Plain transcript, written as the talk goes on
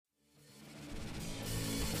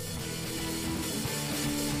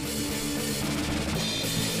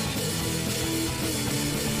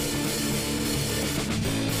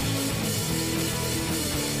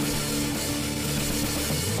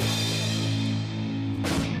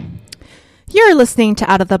You're listening to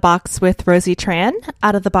Out of the Box with Rosie Tran.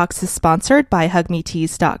 Out of the Box is sponsored by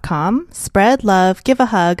HugMeTees.com. Spread love, give a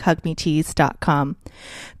hug, HugMeTees.com.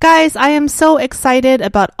 Guys, I am so excited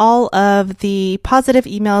about all of the positive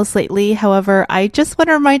emails lately. However, I just want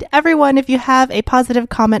to remind everyone, if you have a positive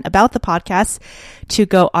comment about the podcast, to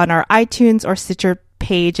go on our iTunes or Stitcher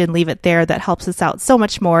page and leave it there. That helps us out so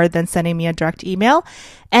much more than sending me a direct email.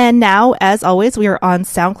 And now, as always, we are on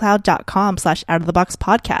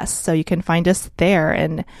soundcloud.com/outoftheboxpodcast. So you can find us there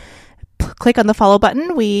and click on the follow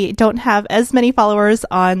button. We don't have as many followers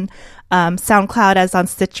on SoundCloud as on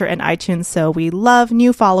Stitcher and iTunes. So we love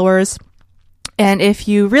new followers. And if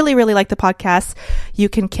you really, really like the podcast, you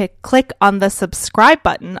can click on the subscribe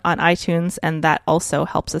button on iTunes, and that also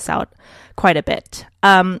helps us out quite a bit.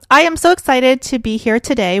 I am so excited to be here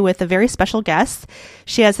today with a very special guest.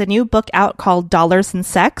 She has a new book out called Dollars and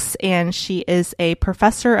Sex, and she is a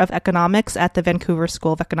professor of economics at the Vancouver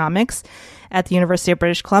School of Economics at the University of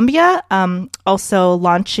British Columbia. Also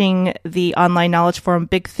launching the online knowledge forum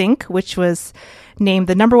Big Think, which was named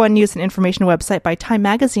the #1 news and information website by Time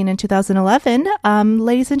Magazine in 2011.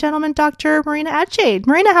 Ladies and gentlemen, Dr. Marina Adshade.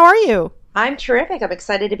 Marina, how are you? I'm terrific. I'm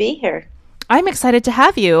excited to be here. I'm excited to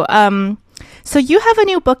have you. So you have a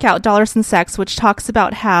new book out, Dollars and Sex, which talks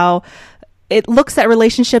about how it looks at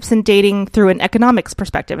relationships and dating through an economics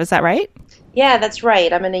perspective. Is that right? Yeah, that's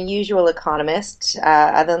right. I'm an unusual economist,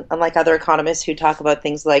 unlike other economists who talk about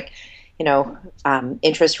things like,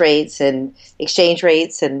 interest rates and exchange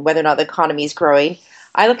rates and whether or not the economy is growing.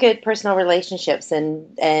 I look at personal relationships and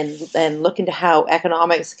look into how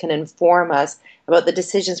economics can inform us about the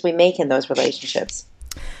decisions we make in those relationships.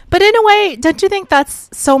 But in a way, don't you think that's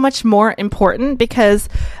so much more important? Because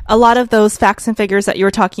a lot of those facts and figures that you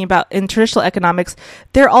were talking about in traditional economics,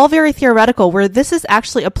 they're all very theoretical, where this is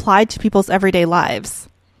actually applied to people's everyday lives.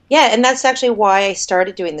 Yeah, and that's actually why I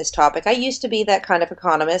started doing this topic. I used to be that kind of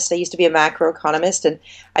economist. I used to be a macroeconomist, and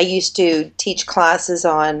I used to teach classes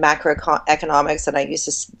on macroeconomics, and I used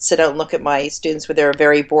to sit out and look at my students with their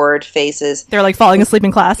very bored faces. They're like falling asleep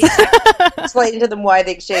in class. Explain to them why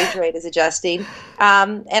the exchange rate is adjusting.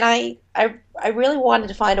 And I really wanted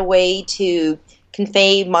to find a way to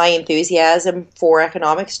convey my enthusiasm for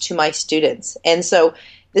economics to my students. And so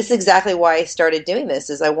this is exactly why I started doing this.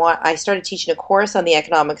 I started teaching a course on the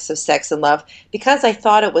economics of sex and love because I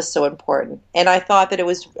thought it was so important, and I thought that it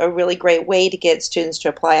was a really great way to get students to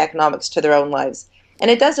apply economics to their own lives. And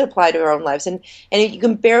it does apply to our own lives. And you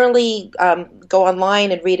can barely go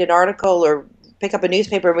online and read an article or pick up a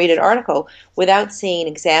newspaper and read an article without seeing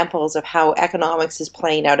examples of how economics is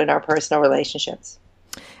playing out in our personal relationships.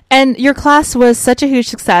 And your class was such a huge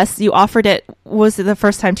success. You offered it, was it the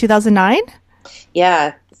first time, 2009?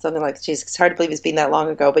 Yeah, something like, geez, it's hard to believe it's been that long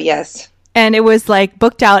ago, but yes. And it was like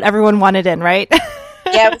booked out, everyone wanted in, right?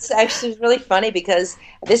 Yeah, it was actually really funny because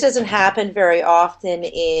this doesn't happen very often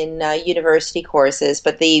in university courses,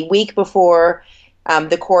 but the week before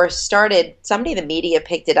the course started, somebody in the media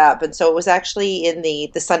picked it up, and so it was actually in the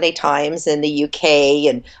Sunday Times in the UK,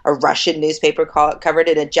 and a Russian newspaper covered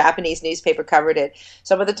it, and a Japanese newspaper covered it.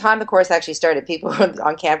 So by the time the course actually started, people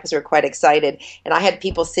on campus were quite excited, and I had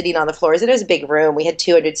people sitting on the floors. It was a big room. We had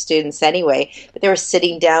 200 students anyway, but they were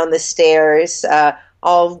sitting down the stairs,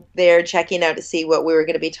 all there checking out to see what we were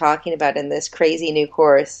going to be talking about in this crazy new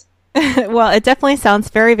course. Well, it definitely sounds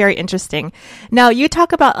very, very interesting. Now, you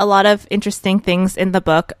talk about a lot of interesting things in the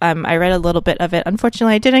book. I read a little bit of it.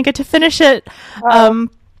 Unfortunately, I didn't get to finish it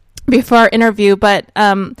before our interview, but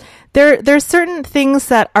there's certain things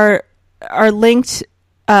that are linked,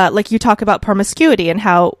 like you talk about promiscuity and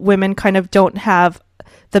how women kind of don't have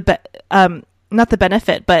not the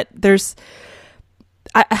benefit, but there's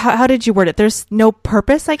how did you word it? There's no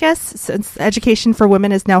purpose, I guess, since education for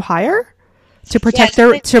women is now higher. To protect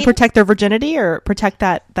their virginity, or protect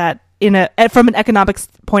that from an economics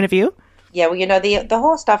point of view? Yeah, well, the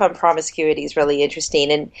whole stuff on promiscuity is really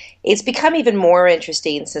interesting, and it's become even more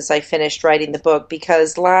interesting since I finished writing the book,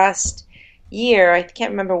 because last year, I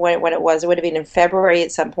can't remember when it was, it would have been in February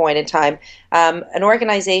at some point in time, an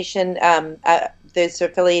organization that's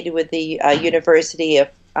affiliated with the University of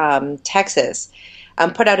Texas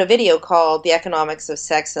put out a video called The Economics of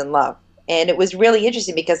Sex and Love. And it was really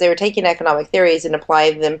interesting because they were taking economic theories and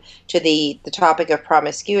applying them to the topic of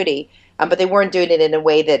promiscuity, but they weren't doing it in a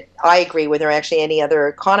way that I agree with or actually any other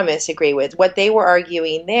economists agree with. What they were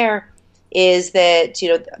arguing there is that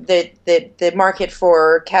the market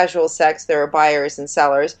for casual sex, there are buyers and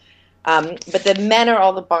sellers, but the men are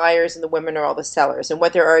all the buyers and the women are all the sellers. And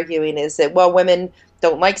what they're arguing is that, well, women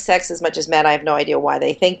don't like sex as much as men. I have no idea why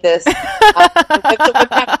they think this. The women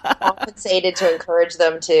have to be compensated to encourage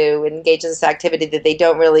them to engage in this activity that they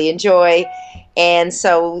don't really enjoy. And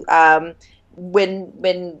so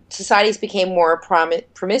when societies became more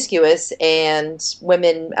promiscuous and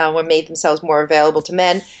women were made themselves more available to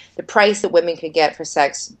men, the price that women could get for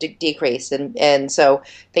sex decreased, and so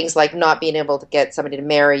things like not being able to get somebody to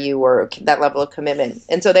marry you or that level of commitment.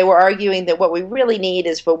 And so they were arguing that what we really need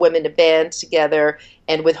is for women to band together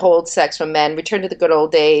and withhold sex from men, return to the good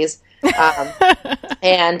old days,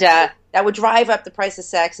 and that would drive up the price of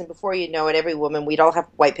sex, and before you know it, every woman, we'd all have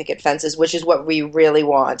white picket fences, which is what we really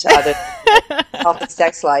want, other than a healthy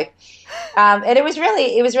sex life. And it was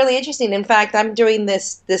really interesting. In fact, I'm doing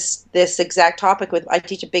this exact topic I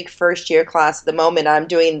teach a big first year class at the moment. I'm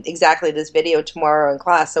doing exactly this video tomorrow in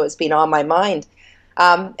class, so it's been on my mind.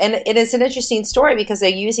 And it is an interesting story because they're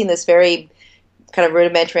using this very kind of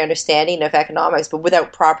rudimentary understanding of economics, but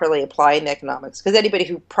without properly applying the economics. Because anybody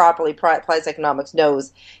who properly applies economics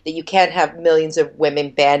knows that you can't have millions of women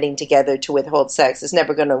banding together to withhold sex. It's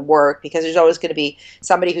never going to work because there's always going to be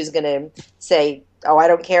somebody who's going to say, oh, I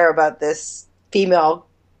don't care about this female,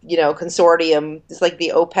 consortium. It's like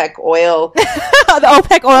the OPEC oil. The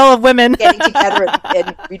OPEC oil of women. Getting together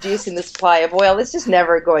and reducing the supply of oil. It's just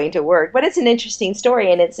never going to work. But it's an interesting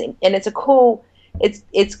story, and it's a cool...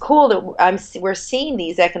 It's cool that we're seeing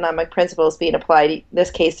these economic principles being applied. In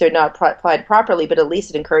this case, they're not applied properly, but at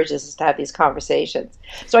least it encourages us to have these conversations.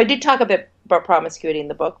 So I did talk a bit about promiscuity in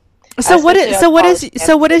the book. So what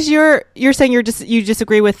is you're saying you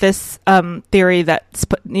disagree with this theory that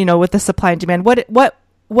with the supply and demand.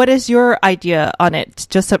 What is your idea on it?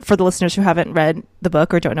 Just for the listeners who haven't read the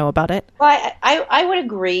book or don't know about it. Well, I would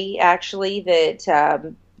agree actually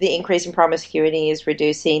that. The increase in promiscuity is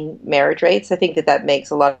reducing marriage rates. I think that makes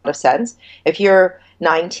a lot of sense. If you're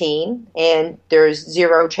 19 and there's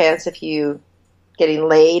zero chance of you getting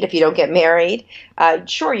laid if you don't get married,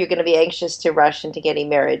 sure, you're going to be anxious to rush into getting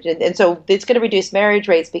married. And so it's going to reduce marriage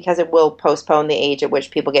rates because it will postpone the age at which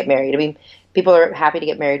people get married. I mean, people are happy to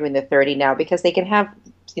get married when they're 30 now because they can have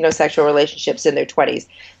sexual relationships in their 20s.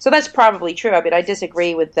 So that's probably true. I mean, I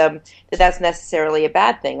disagree with them that that's necessarily a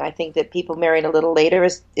bad thing. I think that people marrying a little later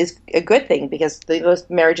is a good thing because those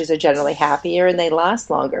marriages are generally happier and they last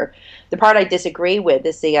longer. The part I disagree with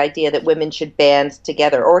is the idea that women should band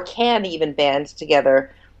together or can even band together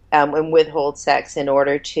and withhold sex in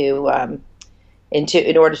order to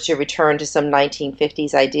in order to return to some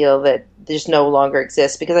 1950s ideal that just no longer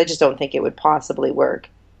exists, because I just don't think it would possibly work.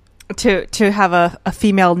 To have a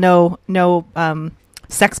female no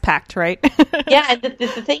sex pact, right? Yeah, and the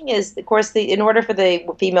thing is, of course, in order for the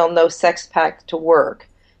female no sex pact to work,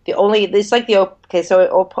 OPEC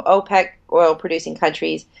oil producing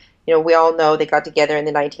countries, we all know they got together in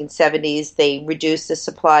the 1970s. They reduced the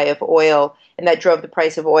supply of oil, and that drove the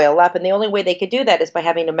price of oil up. And the only way they could do that is by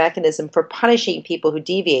having a mechanism for punishing people who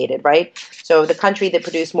deviated, right? So the country that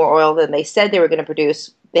produced more oil than they said they were going to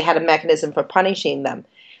produce, they had a mechanism for punishing them.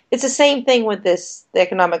 It's the same thing with the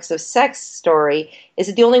economics of sex story, is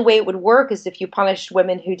that the only way it would work is if you punished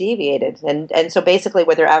women who deviated. And so basically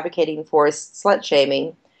what they're advocating for is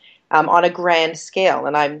slut-shaming on a grand scale.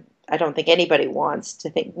 And I don't think anybody wants to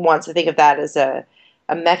think of that as a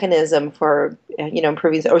mechanism for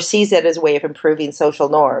improving, or sees it as a way of improving social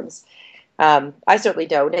norms. I certainly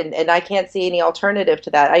don't, and I can't see any alternative to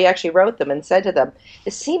that. I actually wrote them and said to them,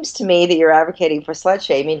 it seems to me that you're advocating for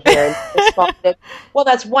slut-shaming here. And responded, well,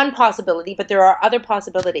 that's one possibility, but there are other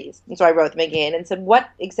possibilities. And so I wrote them again and said, what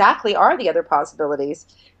exactly are the other possibilities?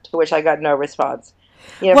 To which I got no response.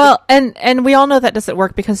 And we all know that doesn't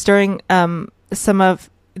work because during some of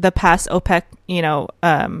the past OPEC,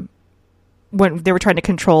 when they were trying to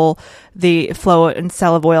control the flow and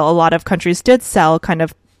sale of oil, a lot of countries did sell kind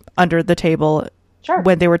of under the table. Sure.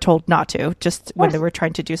 When they were told not to, just when they were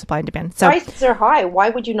trying to do supply and demand. So prices are high.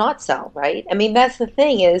 Why would you not sell, right? I mean, that's the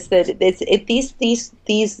thing, is that these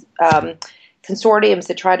consortiums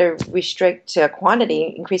that try to restrict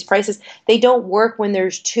quantity, increase prices, they don't work when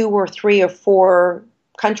there's 2 or 3 or 4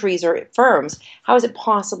 countries or firms. How is it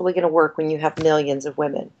possibly going to work when you have millions of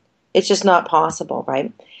women? It's just not possible,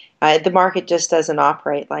 right? The market just doesn't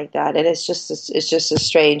operate like that, and it's just a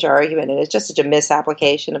strange argument, and it's just such a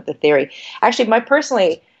misapplication of the theory. Actually,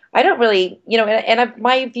 I don't really,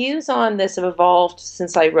 my views on this have evolved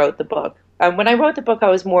since I wrote the book. When I wrote the book, I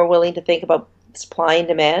was more willing to think about supply and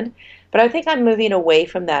demand, but I think I'm moving away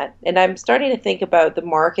from that, and I'm starting to think about the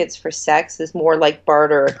markets for sex as more like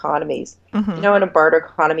barter economies. Mm-hmm. In a barter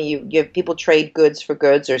economy, you have people trade goods for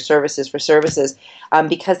goods or services for services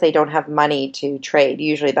because they don't have money to trade.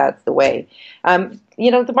 Usually that's the way.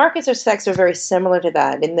 The markets of sex are very similar to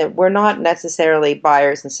that in that we're not necessarily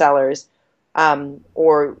buyers and sellers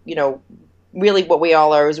or really what we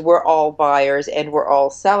all are is we're all buyers and we're all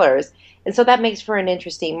sellers. And so that makes for an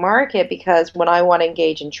interesting market because when I want to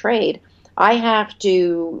engage in trade, I have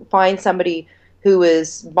to find somebody who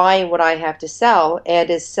is buying what I have to sell and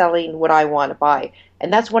is selling what I want to buy.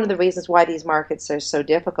 And that's one of the reasons why these markets are so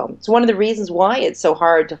difficult. It's one of the reasons why it's so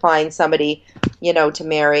hard to find somebody, to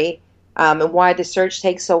marry, and why the search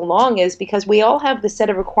takes so long is because we all have the set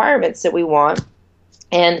of requirements that we want,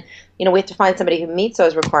 and we have to find somebody who meets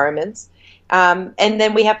those requirements. And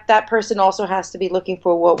then that person also has to be looking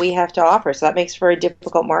for what we have to offer. So that makes for a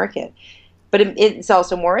difficult market. But it's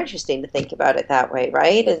also more interesting to think about it that way,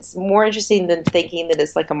 right? It's more interesting than thinking that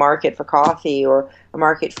it's like a market for coffee or a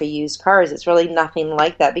market for used cars. It's really nothing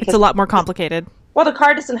like that. Because it's a lot more complicated. Well, the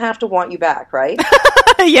car doesn't have to want you back, right?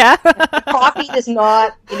 Yeah. Coffee does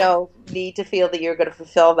not, need to feel that you're going to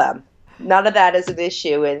fulfill them. None of that is an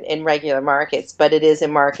issue in regular markets, but it is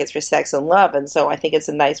in markets for sex and love. And so I think it's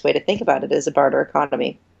a nice way to think about it as a barter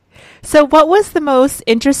economy. So what was the most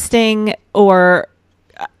interesting or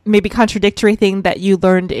maybe contradictory thing that you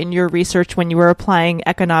learned in your research when you were applying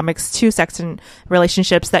economics to sex and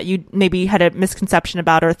relationships that you maybe had a misconception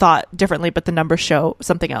about or thought differently, but the numbers show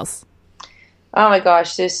something else? Oh my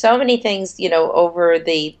gosh, there's so many things, over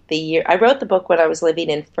the year. I wrote the book when I was living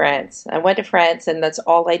in France. I went to France and that's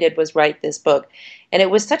all I did was write this book. And it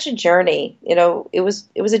was such a journey. It was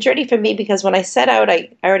a journey for me because when I set out,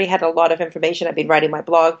 I already had a lot of information. I've been writing my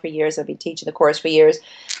blog for years. I've been teaching the course for years.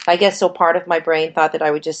 I guess so part of my brain thought that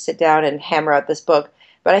I would just sit down and hammer out this book.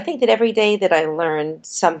 But I think that every day that I learned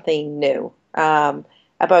something new,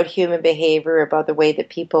 about human behavior, about the way that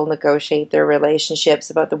people negotiate their relationships,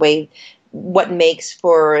 about what makes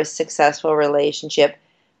for a successful relationship,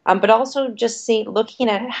 but also just looking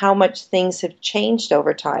at how much things have changed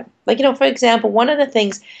over time. Like, for example, one of the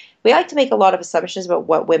things, we like to make a lot of assumptions about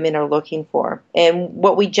what women are looking for. And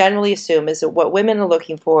what we generally assume is that what women are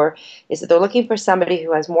looking for is that they're looking for somebody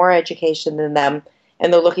who has more education than them,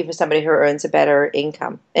 and they're looking for somebody who earns a better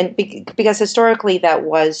income. And because historically that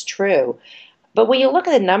was true. But when you look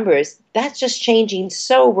at the numbers, that's just changing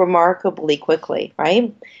so remarkably quickly, right?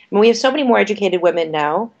 I mean, we have so many more educated women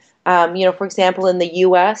now. For example, in the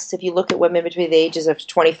U.S., if you look at women between the ages of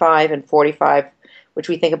 25 and 45, which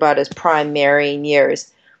we think about as prime marrying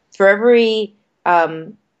years, for every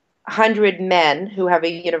 100 men who have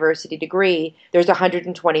a university degree, there's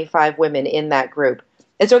 125 women in that group.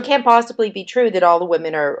 And so it can't possibly be true that all the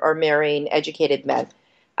women are marrying educated men.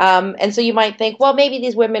 And so you might think, well, maybe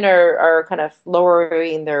these women are kind of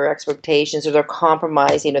lowering their expectations or they're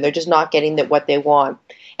compromising or they're just not getting what they want.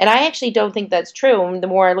 And I actually don't think that's true. And the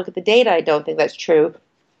more I look at the data, I don't think that's true.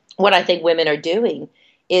 What I think women are doing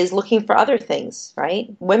is looking for other things, right?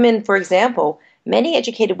 Women, for example, many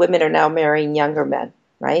educated women are now marrying younger men,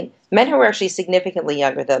 right? Men who are actually significantly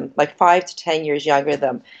younger than them, like 5 to 10 years younger than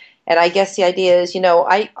them. And I guess the idea is,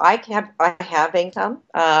 I have income.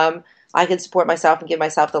 I can support myself and give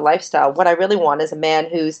myself the lifestyle. What I really want is a man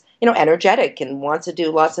who's, energetic and wants to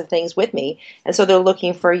do lots of things with me. And so they're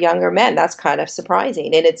looking for younger men. That's kind of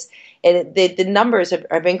surprising. And the numbers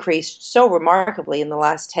have increased so remarkably in the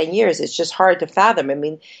last 10 years. It's just hard to fathom. I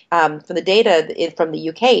mean, from the data from the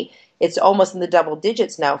UK, it's almost in the double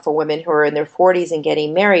digits now for women who are in their 40s and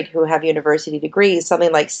getting married who have university degrees.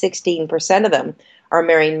 Something like 16% of them are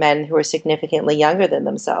marrying men who are significantly younger than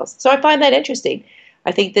themselves. So I find that interesting.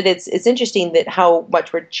 I think that it's interesting that how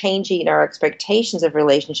much we're changing our expectations of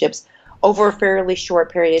relationships over a fairly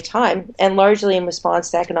short period of time and largely in response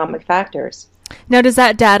to economic factors. Now, does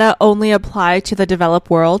that data only apply to the developed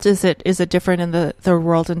world? Is it different in the third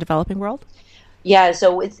world and developing world? Yeah,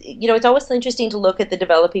 so it's always interesting to look at the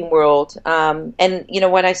developing world. And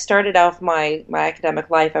when I started off my academic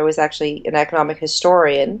life, I was actually an economic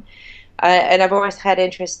historian. And I've always had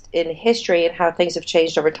interest in history and how things have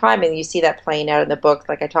changed over time. And you see that playing out in the book.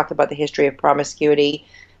 Like I talked about the history of promiscuity,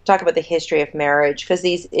 talk about the history of marriage, because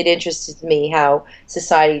it interests me how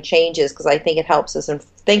society changes, because I think it helps us and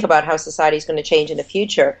think about how society is going to change in the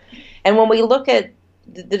future. And when we look at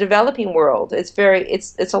the developing world, it's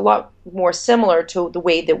a lot more similar to the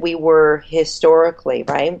way that we were historically,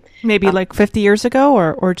 right? Maybe like 50 years ago,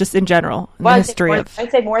 or just in general, in the history of...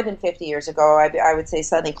 I'd say more than 50 years ago. I would say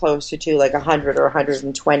something closer to like 100 or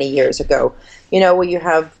 120 years ago. Where you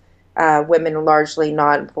have women largely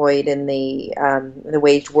not employed in the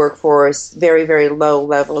wage workforce, very, very low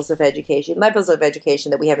levels of education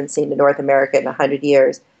that we haven't seen in North America in 100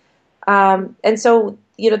 years. And so,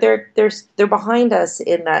 they're behind us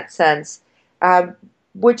in that sense,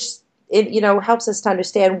 which helps us to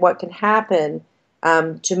understand what can happen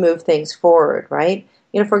to move things forward, right?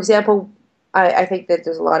 For example, I think that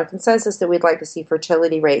there's a lot of consensus that we'd like to see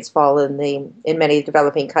fertility rates fall in many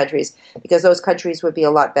developing countries, because those countries would be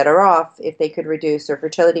a lot better off if they could reduce their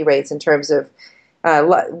fertility rates in terms of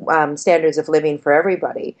standards of living for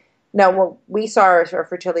everybody. Now, when we saw our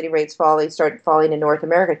fertility rates start falling in North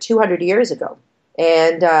America 200 years ago.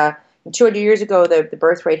 And 200 years ago, the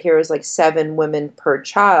birth rate here was like 7 women per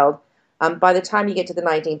child. By the time you get to the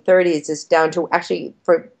 1930s, it's down to actually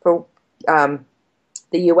for the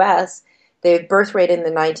U.S., the birth rate in the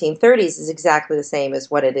 1930s is exactly the same as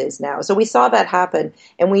what it is now. So we saw that happen,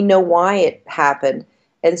 and we know why it happened.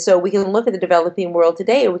 And so we can look at the developing world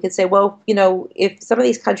today, and we can say, well, if some of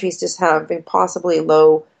these countries just have impossibly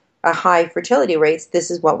high fertility rates, this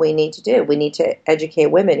is what we need to do. We need to educate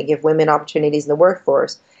women and give women opportunities in the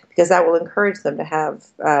workforce, because that will encourage them to have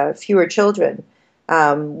fewer children.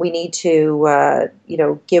 We need to,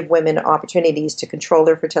 give women opportunities to control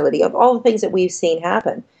their fertility, of all the things that we've seen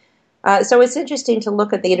happen. So it's interesting to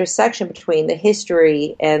look at the intersection between the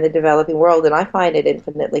history and the developing world, and I find it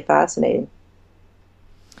infinitely fascinating.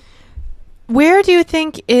 Where do you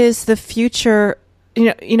think is the future?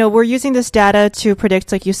 We're using this data to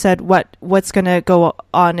predict, like you said, what's going to go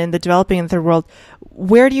on in the developing and third world.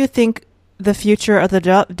 Where do you think the future of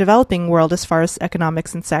the developing world, as far as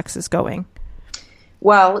economics and sex, is going?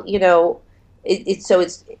 Well,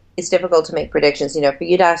 it's difficult to make predictions. For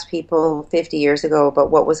you to ask people 50 years ago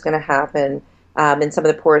about what was going to happen in some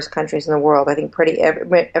of the poorest countries in the world, I think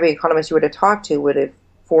every economist you would have talked to would have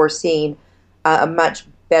foreseen a much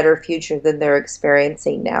better future than they're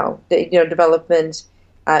experiencing now. Development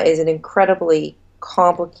is an incredibly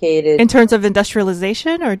complicated... In terms of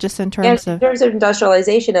industrialization, or just in terms of... In terms of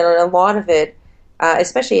industrialization, and a lot of it,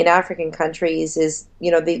 especially in African countries, is,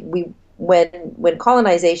 when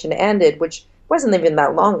colonization ended, which wasn't even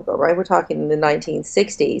that long ago, right? We're talking in the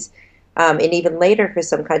 1960s, and even later for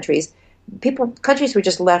some countries, countries were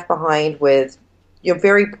just left behind with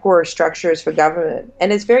very poor structures for government,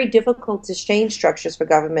 and it's very difficult to change structures for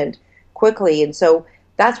government quickly. And so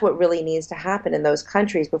that's what really needs to happen in those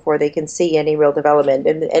countries before they can see any real development,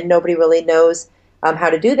 and nobody really knows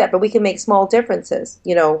how to do that. But we can make small differences.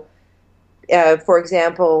 For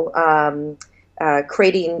example,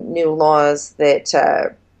 creating new laws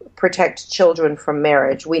that protect children from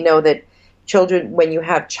marriage. We know that children, when you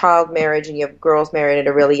have child marriage and you have girls married at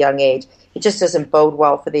a really young age, it just doesn't bode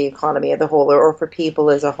well for the economy as a whole, or for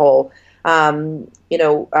people as a whole. Getting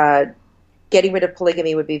rid of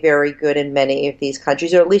polygamy would be very good in many of these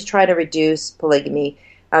countries, or at least try to reduce polygamy,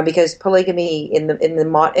 because polygamy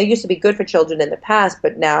it used to be good for children in the past,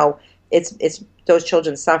 but now it's those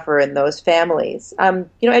children suffer in those families.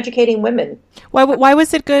 Educating women. Why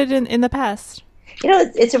was it good in the past?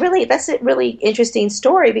 That's a really interesting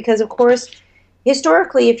story, because, of course,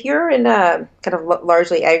 historically, if you're in a kind of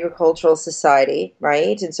largely agricultural society,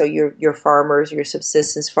 right, and so you're farmers, you're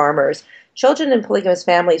subsistence farmers, children in polygamous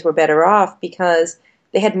families were better off because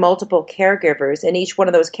they had multiple caregivers, and each one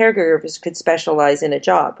of those caregivers could specialize in a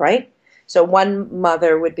job, right? So one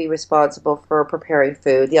mother would be responsible for preparing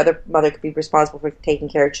food. The other mother could be responsible for taking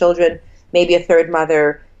care of children. Maybe a third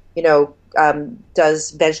mother,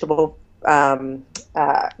 does vegetable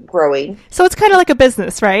growing. So it's kind of like a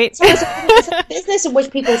business, right? So it's a business in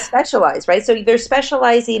which people specialize, right? So they're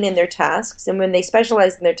specializing in their tasks, and when they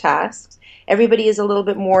specialize in their tasks, everybody is a little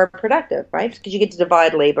bit more productive, right? Because you get to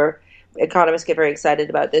divide labor. Economists get very excited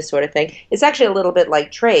about this sort of thing. It's actually a little bit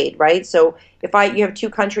like trade, right? So if you have two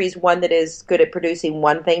countries, one that is good at producing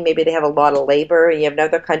one thing, maybe they have a lot of labor, and you have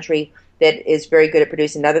another country that is very good at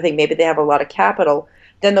producing another thing, maybe they have a lot of capital,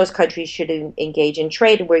 then those countries should engage in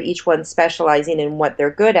trade, where each one's specializing in what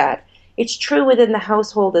they're good at. It's true within the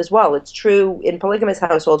household as well. It's true in polygamous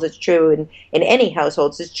households. It's true in any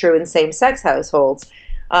households. It's true in same-sex households.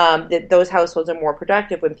 That those households are more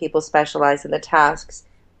productive when people specialize in the tasks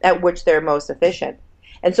at which they're most efficient.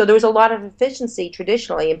 And so there was a lot of efficiency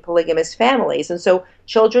traditionally in polygamous families. And so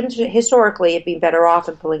children historically have been better off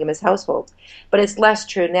in polygamous households. But it's less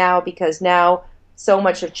true now, because now so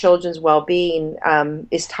much of children's well-being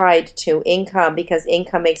is tied to income, because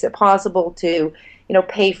income makes it possible to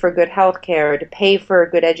pay for good health care, to pay for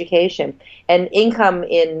good education. And income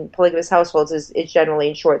in polygamous households is generally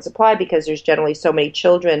in short supply, because there's generally so many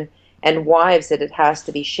children and wives that it has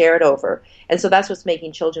to be shared over. And so that's what's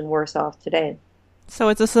making children worse off today. So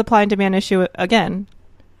it's a supply and demand issue again.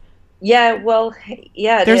 Yeah, well,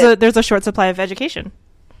 yeah. There's a short supply of education.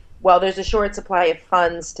 Well, there's a short supply of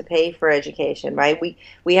funds to pay for education, right?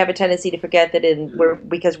 We have a tendency to forget that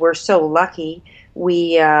because we're so lucky,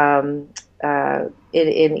 we in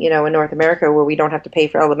North America, where we don't have to pay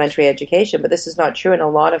for elementary education, but this is not true in a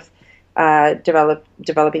lot of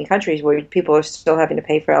developing countries where people are still having to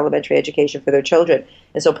pay for elementary education for their children,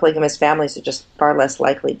 and so polygamous families are just far less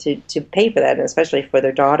likely to pay for that, and especially for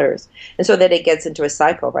their daughters. And so then it gets into a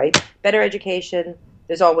cycle, right? Better education,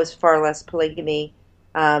 there's always far less polygamy,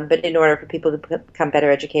 but in order for people to become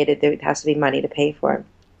better educated, there has to be money to pay for it.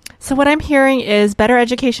 So what I'm hearing is better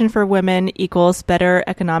education for women equals better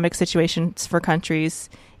economic situations for countries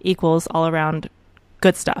equals all around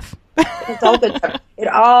good stuff. It's all good stuff. It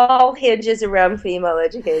all hinges around female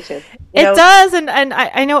education. It does, and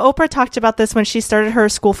I know Oprah talked about this when she started her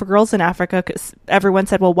school for girls in Africa, because everyone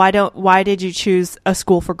said, well, why did you choose a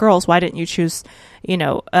school for girls? Why didn't you choose,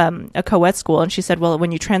 a co-ed school? And she said, well,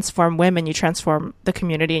 when you transform women, you transform the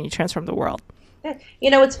community and you transform the world.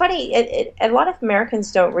 It's funny. A lot of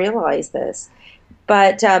Americans don't realize this,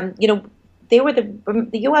 but they were the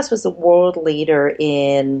U.S. was the world leader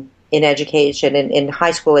in education, in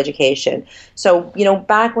high school education. So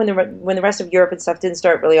back when the rest of Europe and stuff didn't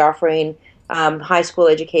start really offering high school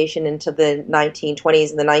education until the 1920s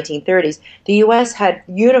and the 1930s, the U.S. had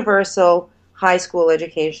universal high school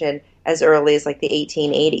education as early as like the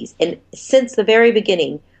 1880s, and since the very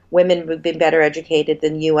beginning, women have been better educated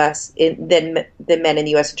than than men in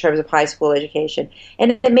the U.S. in terms of high school education.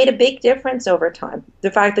 And it made a big difference over time.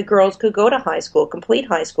 The fact that girls could go to high school, complete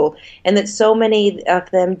high school, and that so many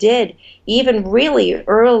of them did, even really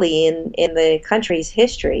early in the country's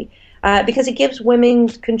history, because it gives women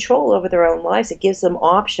control over their own lives. It gives them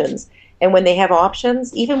options. And when they have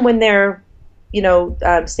options, even when they're,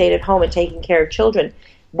 staying at home and taking care of children,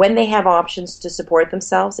 when they have options to support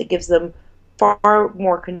themselves, it gives them far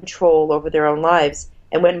more control over their own lives.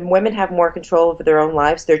 And when women have more control over their own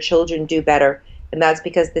lives, their children do better. And that's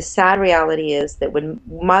because the sad reality is that when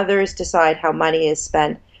mothers decide how money is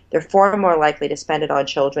spent, they're far more likely to spend it on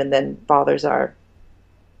children than fathers are.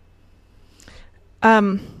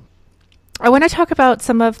 I want to talk about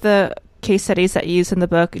some of the case studies that you use in the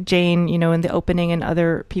book, Jane, in the opening, and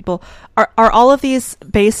other people. Are all of these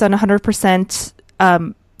based on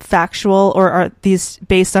 100% factual, or are these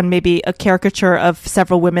based on maybe a caricature of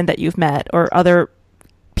several women that you've met or other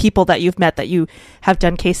people that you've met that you have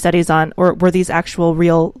done case studies on, or were these actual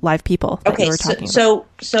real live people that you were talking about?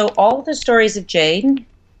 So all of the stories of Jane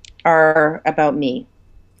are about me.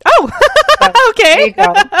 Oh, okay. There you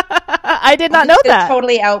go. I did not know that.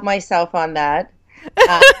 Totally out myself on that.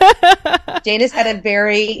 Jane has had a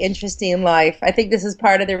very interesting life. I think this is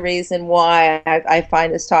part of the reason why I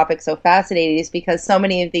find this topic so fascinating, is because so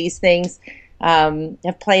many of these things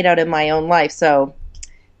have played out in my own life. So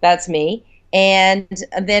that's me. And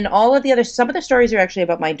then some of the stories are actually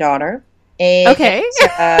about my daughter. And, okay.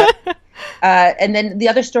 And then the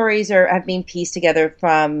other stories have been pieced together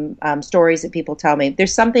from stories that people tell me.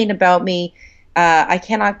 There's something about me. I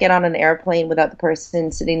cannot get on an airplane without the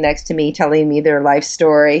person sitting next to me telling me their life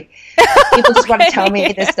story. People just want to tell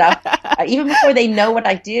me this stuff, even before they know what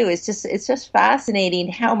I do. It's just fascinating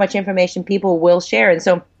how much information people will share, and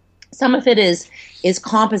so some of it is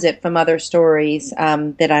composite from other stories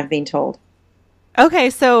that I've been told. Okay,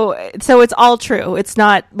 so it's all true. It's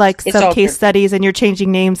not like some case studies and you're changing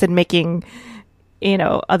names and making,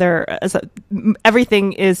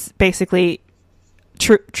 everything is basically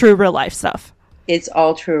true real life stuff. It's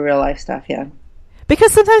all true real life stuff, yeah.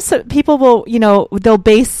 Because sometimes people will, they'll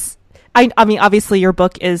base. I mean, obviously, your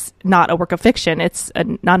book is not a work of fiction; it's a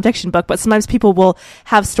nonfiction book. But sometimes people will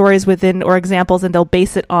have stories within or examples, and they'll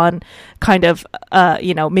base it on kind of,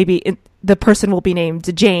 maybe the person will be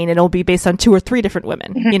named Jane, and it'll be based on 2 or 3 different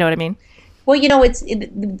women. Mm-hmm. You know what I mean? Well, it's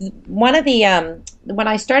one of the when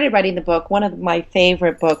I started writing the book, one of my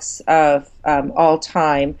favorite books of all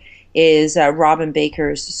time is Robin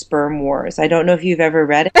Baker's Sperm Wars. I don't know if you've ever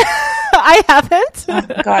read it. I haven't.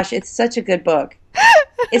 Oh, gosh, it's such a good book.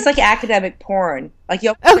 It's like academic porn. Like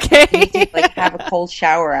you need to have a cold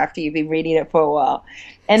shower after you've been reading it for a while.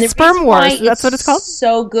 And the Sperm Wars, that's what it's called?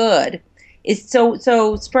 So good. It's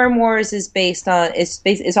so Sperm Wars is based on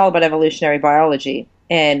it's all about evolutionary biology,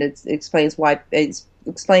 and it explains why it's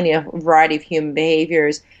explaining a variety of human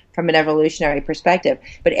behaviors from an evolutionary perspective.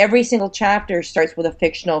 But every single chapter starts with a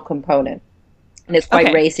fictional component. And it's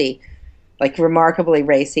quite racy, like remarkably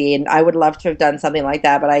racy. And I would love to have done something like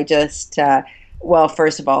that, but I just,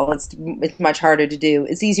 first of all, it's much harder to do.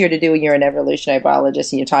 It's easier to do when you're an evolutionary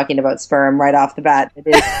biologist and you're talking about sperm right off the bat. It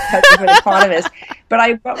is for an economist. But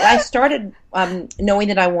I started knowing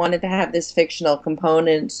that I wanted to have this fictional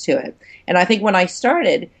component to it. And I think when I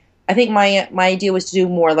started, I think my idea was to do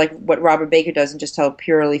more like what Robert Baker does and just tell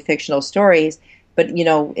purely fictional stories. But,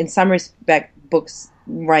 in some respect, books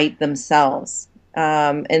write themselves.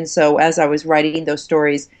 And so as I was writing those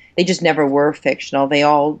stories, they just never were fictional. They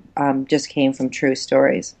all just came from true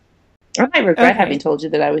stories. I might regret having told you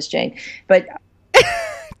that I was Jane, but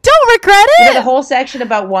don't regret it. The whole section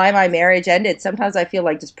about why my marriage ended. Sometimes I feel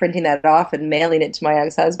like just printing that off and mailing it to my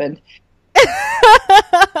ex-husband.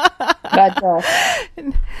 But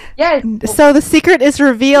yeah. So the secret is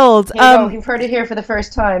revealed. You've heard it here for the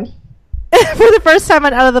first time. For the first time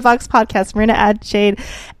on Out of the Box podcast, Marina Ad-Shade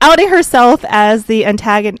outing herself as the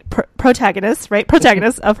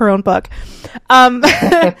protagonist of her own book.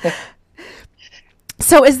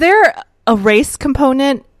 So is there a race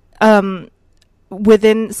component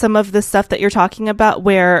within some of the stuff that you're talking about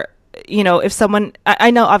where, if someone,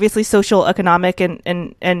 I know obviously social, economic, and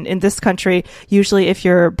in this country, usually if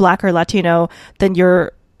you're Black or Latino, then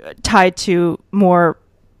you're tied to more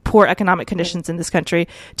poor economic conditions in this country.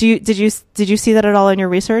 Did you see that at all in your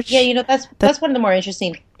research? Yeah, that's one of the more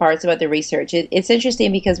interesting parts about the research. It's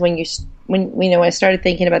interesting because when I started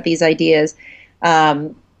thinking about these ideas,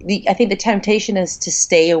 I think the temptation is to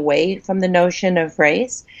stay away from the notion of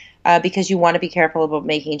race. Because you want to be careful about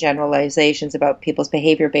making generalizations about people's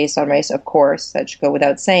behavior based on race. Of course, that should go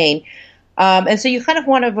without saying. And so you kind of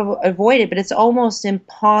want to avoid it, but it's almost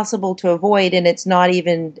impossible to avoid, and it's not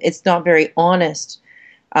very honest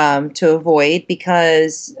to avoid,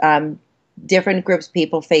 because different groups of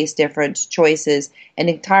people face different choices and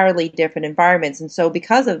entirely different environments. And so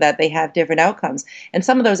because of that, they have different outcomes. And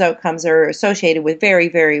some of those outcomes are associated with very,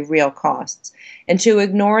 very real costs. And to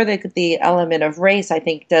ignore the element of race, I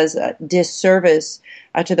think, does a disservice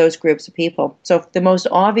to those groups of people. So the most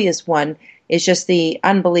obvious one is just the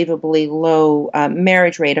unbelievably low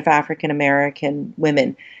marriage rate of African American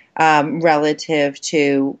women relative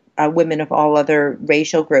to women of all other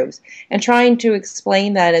racial groups. And trying to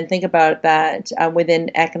explain that and think about that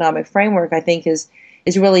within economic framework, I think, is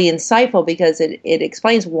really insightful, because it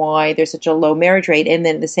explains why there's such a low marriage rate, and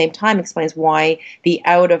then at the same time explains why the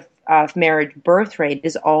out of marriage birth rate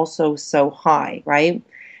is also so high, right?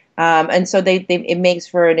 And so it makes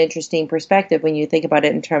for an interesting perspective when you think about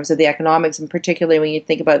it in terms of the economics, and particularly when you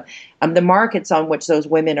think about the markets on which those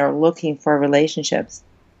women are looking for relationships.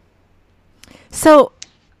 So,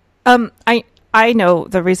 I know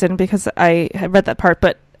the reason because I had read that part,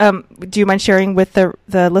 but do you mind sharing with the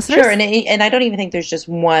listeners? Sure, and I don't even think there's just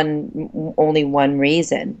only one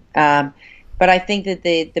reason. But I think that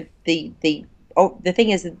the thing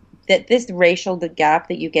is that this racial gap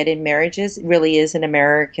that you get in marriages really is an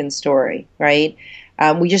American story, right?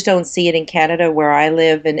 We just don't see it in Canada, where I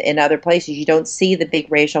live, and in other places. You don't see the big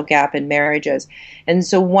racial gap in marriages. And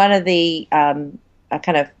so one of the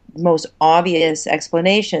kind of most obvious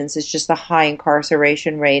explanations is just the high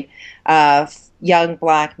incarceration rate of young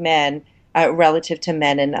Black men relative to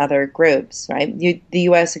men in other groups, right? The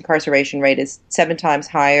U.S. incarceration rate is 7 times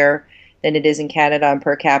higher than it is in Canada on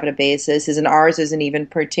per capita basis, and ours isn't even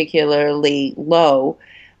particularly low.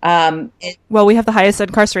 Well, we have the highest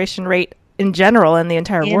incarceration rate in general in the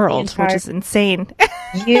entire world, which is insane.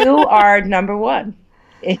 You are number one.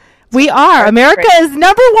 We are. America is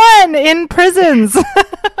number one in prisons.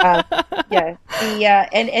 Yeah.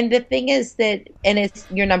 And the thing is that, and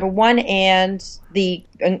you're number one, and the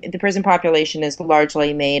prison population is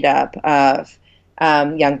largely made up of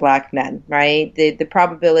young Black men, right? The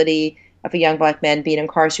probability of a young Black man being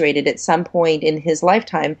incarcerated at some point in his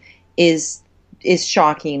lifetime is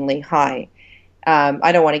shockingly high.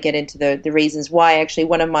 I don't want to get into the reasons why. Actually,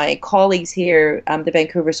 one of my colleagues here, the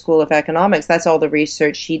Vancouver School of Economics, that's all the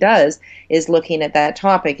research she does, is looking at that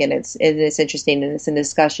topic, and it's interesting, and it's a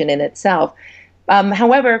discussion in itself.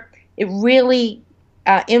 However, it really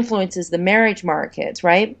influences the marriage markets,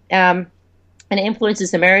 right? And it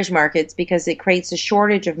influences the marriage markets because it creates a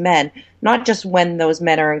shortage of men, not just when those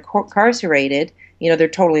men are incarcerated. They're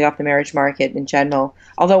totally off the marriage market in general.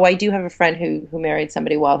 Although I do have a friend who married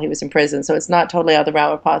somebody while he was in prison, so it's not totally out of the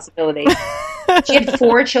realm of possibility. She had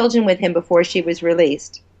 4 children with him before she was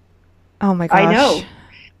released. Oh my gosh. I know.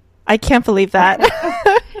 I can't believe that.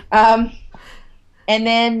 And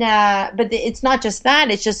then, but it's not just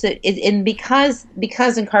that. It's just that,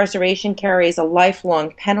 because incarceration carries a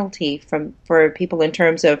lifelong penalty for people in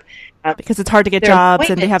terms of because it's hard to get jobs,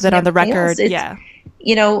 and they have that on the record. Yeah.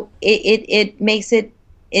 It makes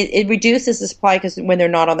it reduces the supply, because when they're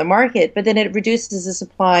not on the market, but then it reduces the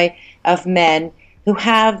supply of men who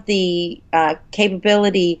have the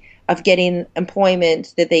capability of getting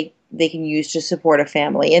employment that they can use to support a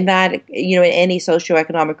family. And that, in any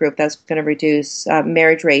socioeconomic group, that's going to reduce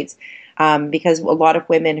marriage rates, because a lot of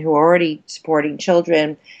women who are already supporting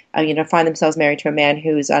children, find themselves married to a man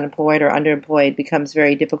who's unemployed or underemployed, becomes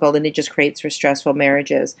very difficult, and it just creates for stressful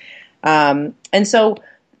marriages. And so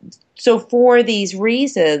so for these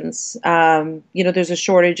reasons, there's a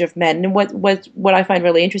shortage of men. And what I find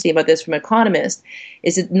really interesting about this from an economist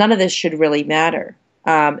is that none of this should really matter.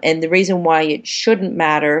 And the reason why it shouldn't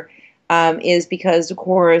matter is because, of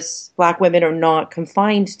course, black women are not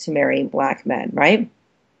confined to marrying black men, right?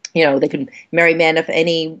 They can marry men of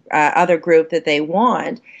any other group that they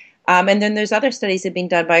want. And then there's other studies that have been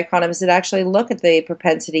done by economists that actually look at the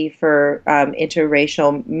propensity for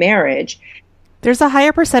interracial marriage. There's a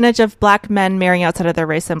higher percentage of black men marrying outside of their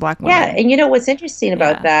race than black women. Yeah, and what's interesting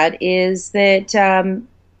about that is that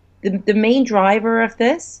the main driver of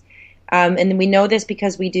this, and we know this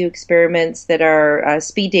because we do experiments that are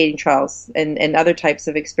speed dating trials and other types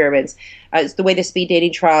of experiments. The way the speed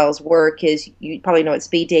dating trials work is, you probably know what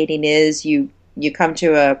speed dating is. You come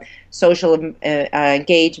to a social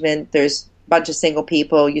engagement. There's bunch of single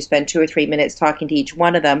people. You spend 2 or 3 minutes talking to each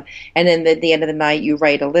one of them, and then at the end of the night you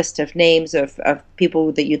write a list of names of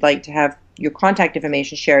people that you'd like to have your contact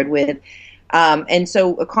information shared with. And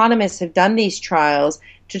so economists have done these trials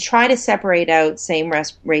to try to separate out same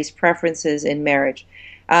race preferences in marriage.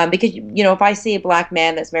 Because if I see a black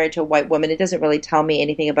man that's married to a white woman, it doesn't really tell me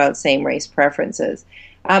anything about same race preferences.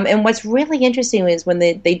 And what's really interesting is when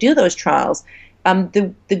they do those trials,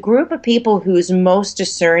 the group of people who's most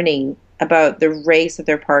discerning about the race of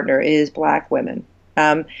their partner is black women.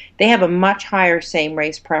 They have a much higher same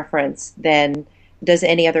race preference than does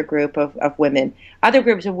any other group of women. Other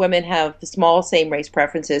groups of women have small same race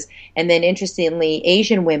preferences, and then interestingly,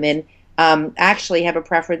 Asian women actually have a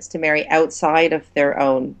preference to marry outside of their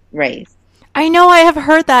own race. I know, I have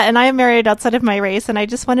heard that, and I am married outside of my race, and I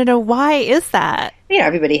just want to know, why is that?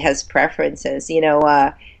 Everybody has preferences,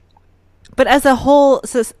 But as a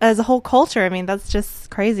whole culture, I mean, that's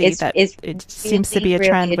just crazy. It seems to be a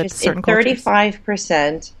trend with certain cultures.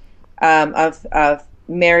 35% of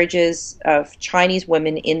marriages of Chinese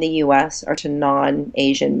women in the U.S. are to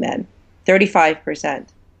non-Asian men. 35%.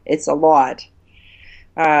 It's a lot.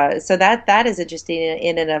 So that is interesting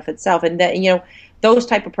in and of itself. And that, those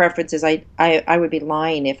type of preferences, I would be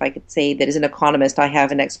lying if I could say that as an economist I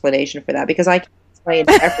have an explanation for that, because I can't explain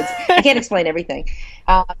preference. I can't explain everything.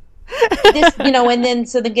 And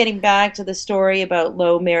then getting back to the story about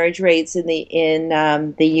low marriage rates in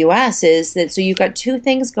the U.S. is that, so you've got two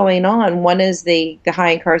things going on. One is the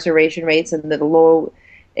high incarceration rates and the low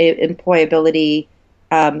employability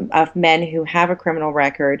of men who have a criminal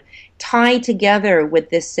record, tied together with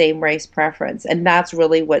this same race preference, and that's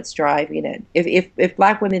really what's driving it. If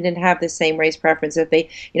black women didn't have this same race preference, if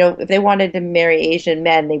they wanted to marry Asian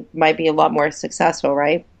men, they might be a lot more successful,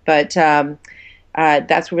 right? But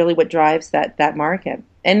that's really what drives that market.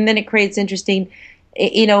 And then it creates interesting,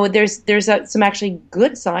 there's some actually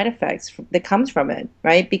good side effects that comes from it,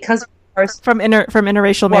 right? Because from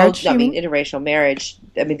interracial marriage. Well, interracial marriage.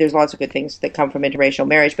 I mean, there's lots of good things that come from interracial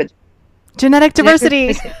marriage, but genetic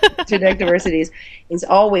diversity. Genetic diversity is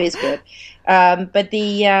always good. But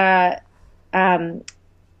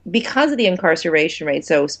because of the incarceration rate,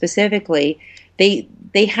 so specifically,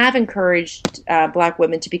 they have encouraged black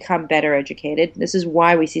women to become better educated. This is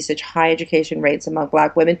why we see such high education rates among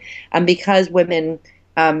black women, because women,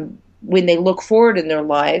 when they look forward in their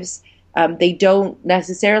lives, they don't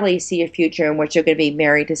necessarily see a future in which they're going to be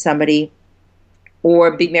married to somebody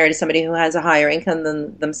or be married to somebody who has a higher income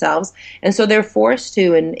than themselves. And so they're forced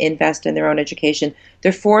to invest in their own education.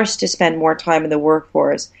 They're forced to spend more time in the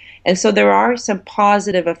workforce. And so there are some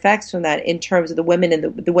positive effects from that in terms of the women, and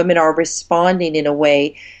the women are responding in a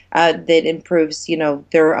way that improves,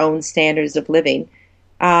 their own standards of living.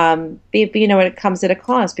 But it comes at a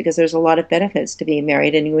cost, because there's a lot of benefits to being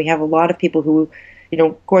married. And we have a lot of people who,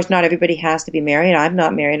 of course, not everybody has to be married. I'm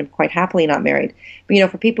not married. I'm quite happily not married.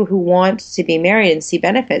 But, for people who want to be married and see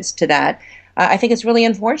benefits to that, I think it's really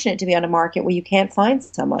unfortunate to be on a market where you can't find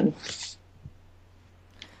someone.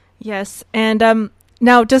 Yes. And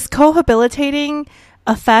now, does cohabitating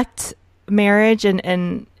affect marriage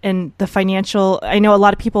and the financial? I know a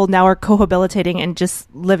lot of people now are cohabitating and just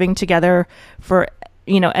living together for,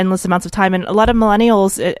 endless amounts of time. And a lot of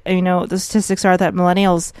millennials, the statistics are that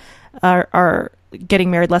millennials are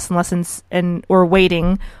getting married less and less or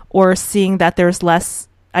waiting, or seeing that there's less,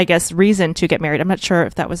 I guess, reason to get married. I'm not sure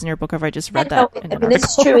if that was in your book or if I just read that.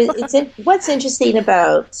 It's true. What's interesting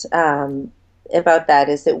about that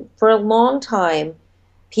is that for a long time,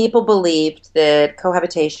 people believed that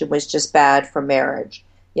cohabitation was just bad for marriage.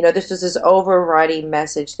 This was this overriding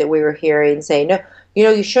message that we were hearing saying, no,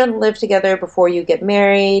 you shouldn't live together before you get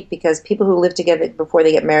married, because people who live together before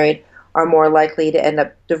they get married are more likely to end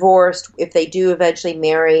up divorced if they do eventually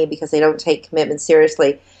marry, because they don't take commitment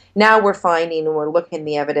seriously. now we're finding, and we're looking at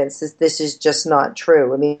the evidence, is this is just not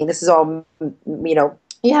true. I mean, this is all,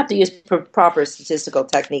 you have to use proper statistical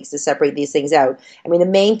techniques to separate these things out. I mean, the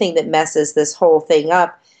main thing that messes this whole thing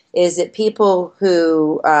up is that people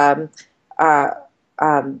who are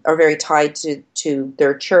very tied to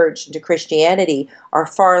their church and to Christianity are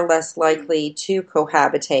far less likely to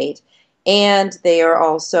cohabitate, and they are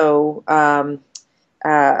also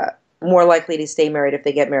more likely to stay married if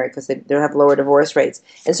they get married because they have lower divorce rates.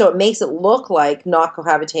 And so it makes it look like not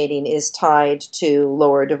cohabitating is tied to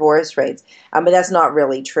lower divorce rates, but that's not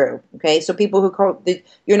really true. Okay, so people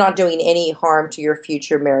you're not doing any harm to your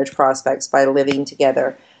future marriage prospects by living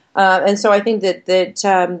together. And so I think that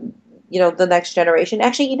the next generation,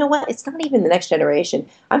 actually, you know what? It's not even the next generation.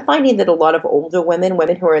 I'm finding that a lot of older women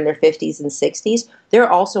who are in their 50s and 60s, they're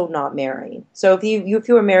also not marrying. So if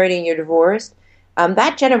you were married and you're divorced,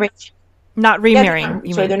 that generation, not remarrying.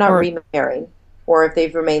 They're not remarrying, or if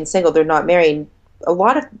they've remained single, they're not marrying. A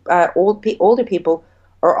lot of older people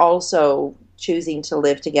are also choosing to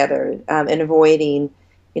live together and avoiding,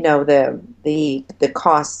 the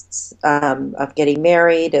costs of getting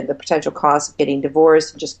married and the potential costs of getting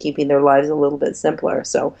divorced, and just keeping their lives a little bit simpler.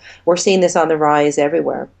 So we're seeing this on the rise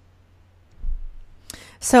everywhere.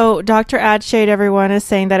 So Dr. Adshade, everyone, is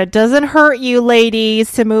saying that it doesn't hurt you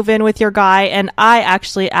ladies to move in with your guy, and I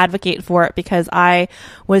actually advocate for it because I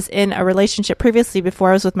was in a relationship previously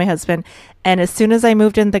before I was with my husband, and as soon as I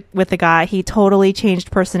moved in with the guy, he totally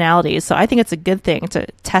changed personalities. So I think it's a good thing to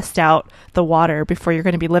test out the water before you're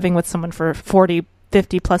going to be living with someone for 40,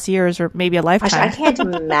 50 plus years, or maybe a lifetime. I can't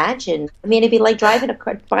imagine. I mean, it'd be like buying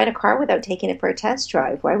a car without taking it for a test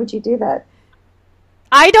drive. Why would you do that?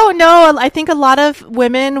 I don't know. I think a lot of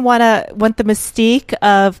women want the mystique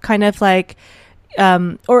of kind of like,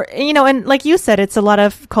 and like you said, it's a lot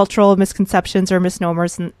of cultural misconceptions or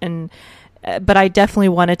misnomers, but I definitely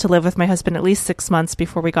wanted to live with my husband at least 6 months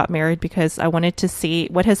before we got married because I wanted to see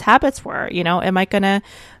what his habits were. Am I gonna?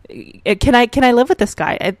 Can I live with this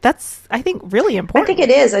guy? That's, I think, really important. I think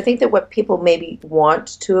it is. I think that what people maybe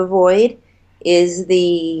want to avoid is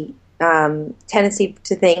the tendency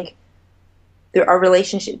to think, our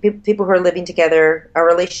relationship, people who are living together, our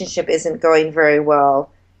relationship isn't going very well.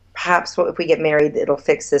 Perhaps if we get married, it'll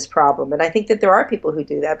fix this problem. And I think that there are people who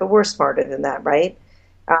do that, but we're smarter than that, right?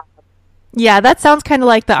 Yeah, that sounds kind of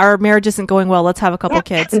like our marriage isn't going well. Let's have a couple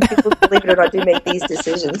kids. And people, believe it or not, do make these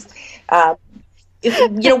decisions. While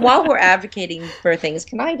we're advocating for things,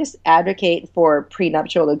 can I just advocate for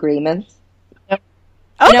prenuptial agreements?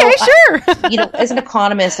 Okay, sure. As an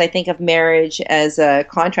economist, I think of marriage as a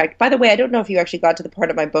contract. By the way, I don't know if you actually got to the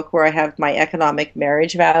part of my book where I have my economic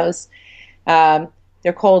marriage vows.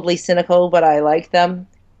 They're coldly cynical, but I like them.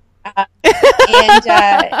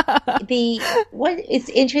 It's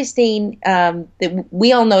interesting that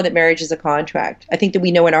we all know that marriage is a contract. I think that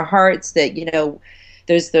we know in our hearts that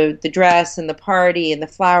there's the dress and the party and the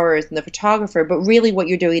flowers and the photographer, but really what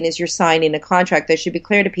you're doing is you're signing a contract. That should be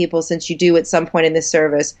clear to people, since you do at some point in this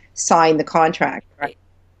service sign the contract. Right?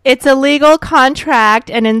 It's a legal contract,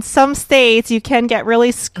 and in some states you can get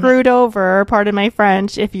really screwed over, pardon my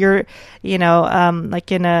French, if you're,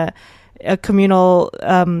 like in a communal,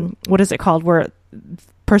 what is it called, where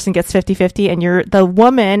person gets 50-50 and you're the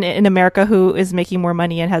woman in America who is making more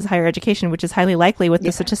money and has higher education, which is highly likely with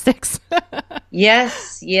the statistics.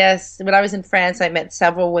 Yes. When I was in France, I met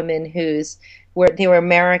several women they were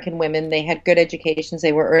American women. They had good educations.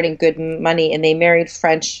 They were earning good money, and they married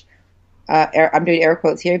French, I'm doing air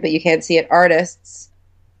quotes here, but you can't see it, artists.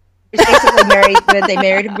 They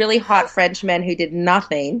married really hot French men who did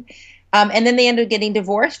nothing. And then they ended up getting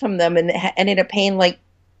divorced from them and ended up paying like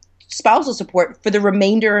spousal support for the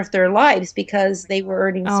remainder of their lives because they were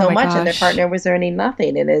earning so much and their partner was earning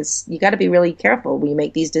nothing. And you got to be really careful when you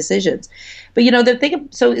make these decisions. But the thing,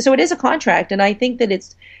 so it is a contract, and I think that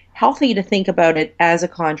it's healthy to think about it as a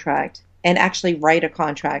contract and actually write a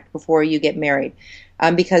contract before you get married,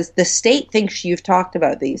 because the state thinks you've talked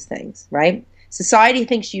about these things, right? Society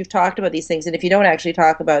thinks you've talked about these things, and if you don't actually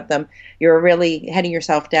talk about them, you're really heading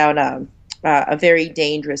yourself down a very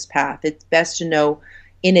dangerous path. It's best to know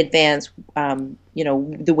in advance,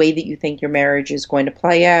 the way that you think your marriage is going to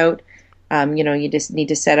play out. You just need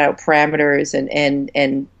to set out parameters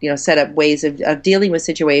and set up ways of dealing with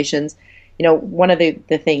situations. One of the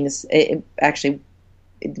things,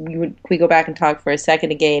 we go back and talk for a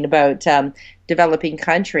second again about developing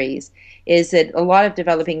countries, is that a lot of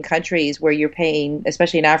developing countries where you're paying,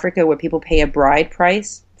 especially in Africa, where people pay a bride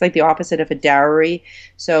price, it's like the opposite of a dowry.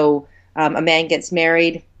 So a man gets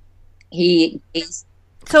married,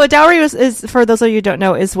 So a dowry is, for those of you who don't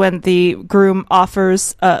know, is when the groom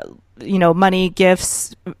offers money,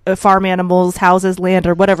 gifts, farm animals, houses, land,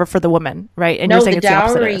 or whatever for the woman, right? And No, you're saying the it's the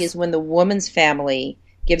opposite of dowry this. is when the woman's family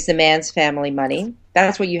gives the man's family money.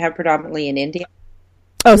 That's what you have predominantly in India.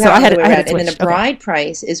 Oh, You so have it the way I had around. it And then the switched. Okay. bride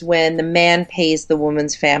price is when the man pays the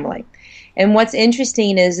woman's family. And what's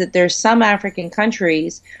interesting is that there's some African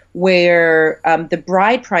countries where the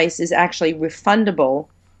bride price is actually refundable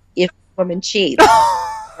if the woman cheats,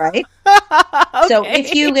 right? So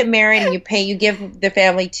if you get married and you give the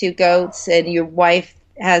family two goats, and your wife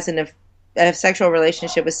has a sexual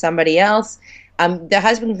relationship with somebody else, the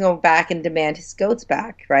husband can go back and demand his goats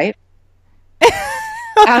back, right?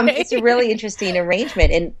 It's a really interesting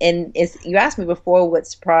arrangement. And you asked me before what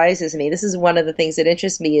surprises me. This is one of the things that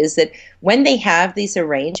interests me is that when they have these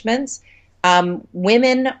arrangements,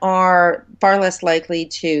 women are far less likely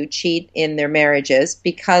to cheat in their marriages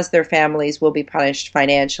because their families will be punished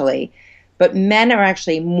financially. But men are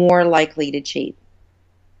actually more likely to cheat.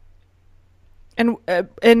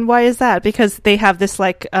 And why is that? Because they have this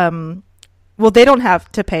they don't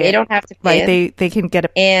have to pay They it, don't have to pay right? it. They can get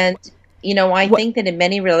it. And, I think that in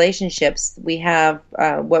many relationships, we have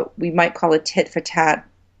what we might call a tit for tat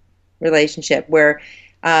relationship, where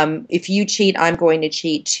if you cheat, I'm going to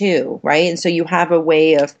cheat too, right? And so you have a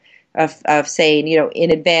way of saying,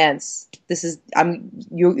 in advance,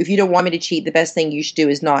 if you don't want me to cheat, the best thing you should do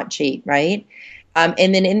is not cheat, right?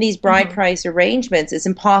 And then in these bride price arrangements, it's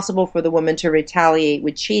impossible for the woman to retaliate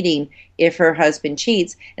with cheating if her husband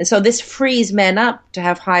cheats. And so this frees men up to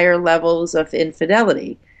have higher levels of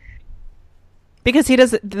infidelity. Because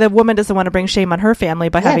the woman doesn't want to bring shame on her family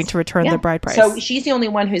by having to return the bride price. So she's the only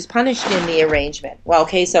one who's punished in the arrangement. Well,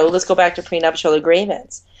 okay, so let's go back to prenuptial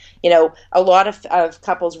agreements. A lot of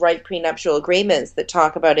couples write prenuptial agreements that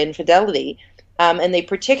talk about infidelity. And they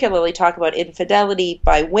particularly talk about infidelity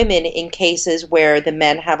by women in cases where the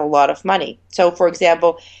men have a lot of money. So, for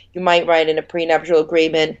example, you might write in a prenuptial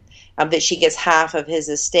agreement that she gets half of his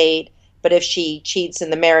estate, but if she cheats in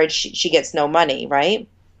the marriage, she gets no money, right?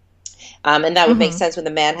 And that would make sense when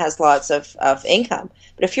the man has lots of income.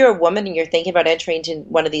 But if you're a woman and you're thinking about entering into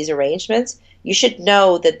one of these arrangements, you should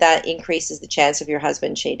know that increases the chance of your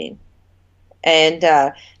husband cheating. And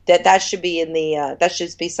that should be that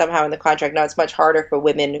should be somehow in the contract. Now it's much harder for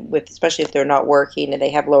women, especially if they're not working and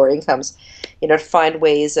they have lower incomes, to find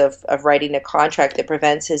ways of writing a contract that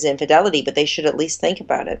prevents his infidelity. But they should at least think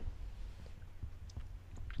about it.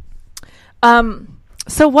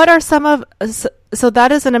 So what are so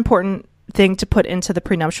that is an important thing to put into the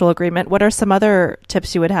prenuptial agreement. What are some other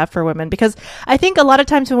tips you would have for women? Because I think a lot of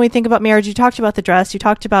times when we think about marriage, you talked about the dress, you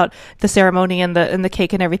talked about the ceremony and the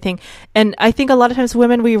cake and everything. And I think a lot of times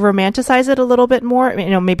women, we romanticize it a little bit more.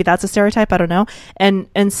 Maybe that's a stereotype. I don't know. And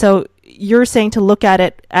so you're saying to look at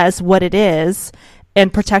it as what it is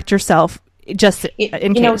and protect yourself just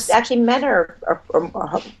in case. Actually, men are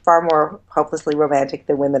far more hopelessly romantic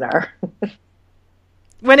than women are.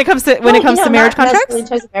 When it comes to marriage contracts? In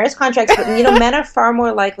terms of marriage contracts, but men are far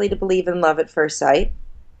more likely to believe in love at first sight,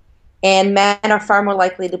 and men are far more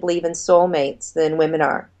likely to believe in soulmates than women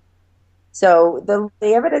are. So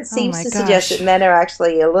the evidence seems to suggest that women are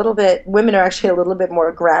actually a little bit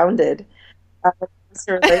more grounded in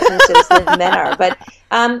relationships than men are. But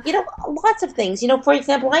lots of things. For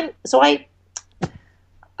example, I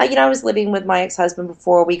was living with my ex-husband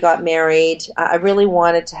before we got married. I really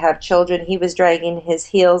wanted to have children. He was dragging his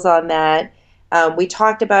heels on that. We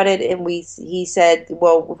talked about it, and he said,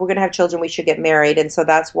 well, if we're going to have children, we should get married. And so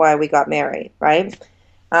that's why we got married, right?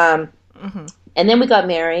 And then we got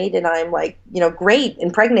married, and I'm like, great,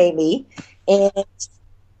 impregnate me. And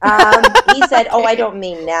he said, oh, I don't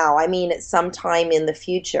mean now. I mean at some time in the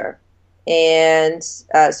future. And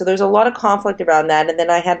so there's a lot of conflict around that. And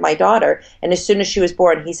then I had my daughter, and as soon as she was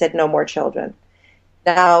born, he said no more children.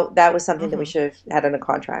 Now that was something that we should have had in a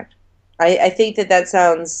contract. I think that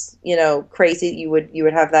sounds crazy. You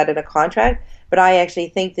would have that in a contract, but I actually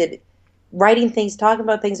think that talking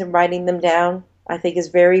about things and writing them down, I think is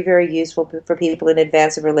very, very useful for people in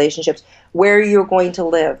advance of relationships. Where you're going to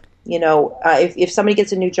live, if somebody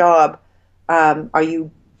gets a new job, are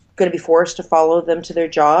you going to be forced to follow them to their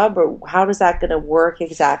job, or how is that going to work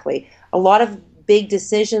exactly? A lot of big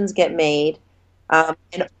decisions get made, and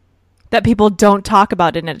that people don't talk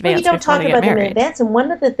about in advance. You don't talk about them in advance. And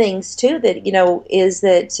one of the things too that is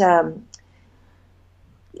that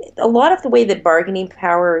a lot of the way that bargaining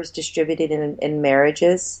power is distributed in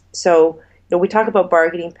marriages. So we talk about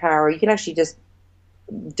bargaining power. You can actually just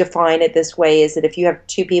define it this way: is that if you have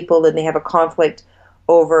two people and they have a conflict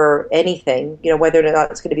over anything, whether or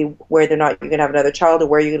not it's going to be whether or not you're going to have another child or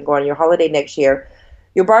where you're going to go on your holiday next year,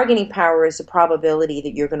 your bargaining power is the probability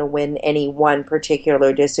that you're going to win any one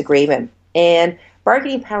particular disagreement. And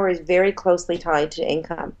bargaining power is very closely tied to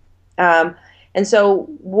income. Um, and so,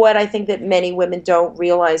 what I think that many women don't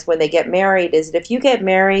realize when they get married is that if you get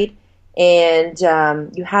married and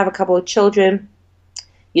you have a couple of children,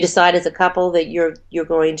 you decide as a couple that you're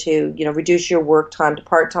going to reduce your work time to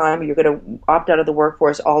part time, you're going to opt out of the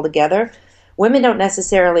workforce altogether. Women don't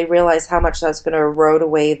necessarily realize how much that's going to erode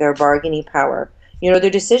away their bargaining power. Their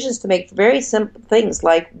decisions to make very simple things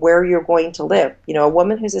like where you're going to live. A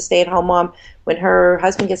woman who's a stay-at-home mom, when her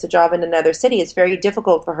husband gets a job in another city, it's very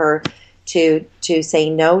difficult for her to say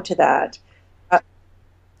no to that.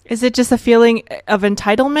 Is it just a feeling of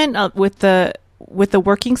entitlement with the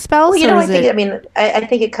working spouse? Well, I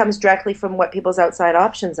think it comes directly from what people's outside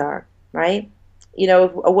options are, right?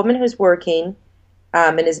 A woman who's working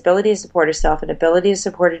and his ability to support herself and ability to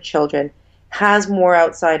support her children has more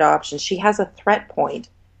outside options. She has a threat point,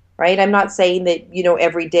 right? I'm not saying that,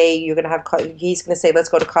 every day you're going to have, he's going to say, let's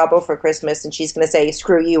go to Cabo for Christmas, and she's going to say,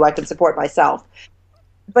 screw you, I can support myself.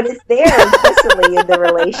 But it's there implicitly in the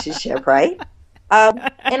relationship, right?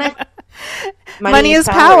 Money is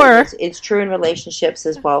power. It's true in relationships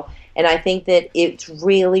as well. And I think that it's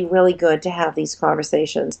really, really good to have these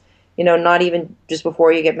conversations, not even just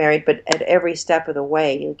before you get married, but at every step of the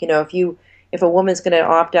way. If a woman's going to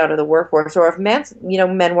opt out of the workforce, or if men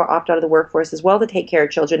will opt out of the workforce as well to take care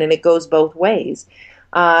of children, and it goes both ways.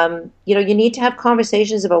 You need to have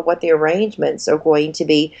conversations about what the arrangements are going to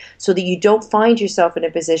be so that you don't find yourself in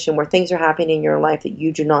a position where things are happening in your life that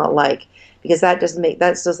you do not like, because that just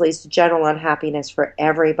leads to general unhappiness for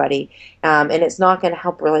everybody. And it's not going to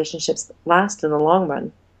help relationships last in the long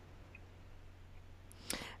run.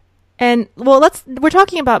 And well, we're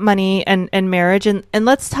talking about money and marriage, and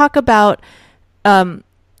let's talk about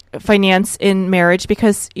finance in marriage,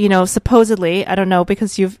 because supposedly, I don't know,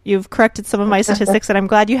 because you've corrected some of my statistics, and I'm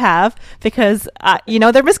glad you have, because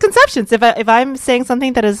they're misconceptions. If I'm saying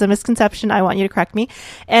something that is a misconception, I want you to correct me.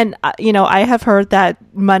 And I have heard that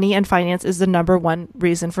money and finance is the number one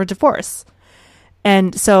reason for divorce,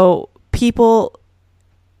 and so people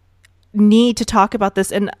need to talk about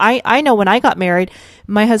this. And I know when I got married,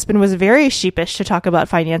 my husband was very sheepish to talk about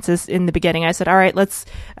finances in the beginning. I said, all right, we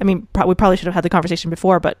probably should have had the conversation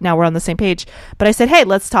before, but now we're on the same page. But I said, hey,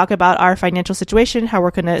 let's talk about our financial situation, how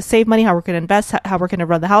we're going to save money, how we're going to invest, how we're going to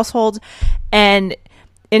run the household. And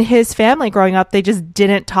in his family growing up, they just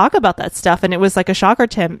didn't talk about that stuff. And it was like a shocker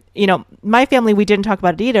to him. My family, we didn't talk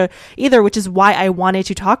about it either, which is why I wanted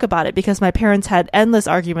to talk about it, because my parents had endless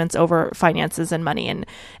arguments over finances and money. And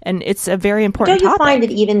it's a very important topic. Don't you find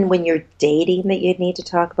that even when you're dating that you need to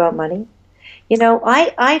talk about money?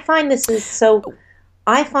 I find this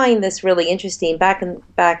really interesting. Back in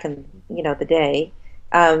the day,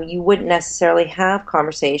 you wouldn't necessarily have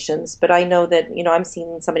conversations, but I know that, I'm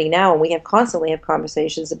seeing somebody now, and we constantly have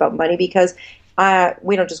conversations about money, because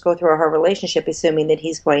we don't just go through our whole relationship assuming that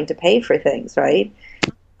he's going to pay for things, right?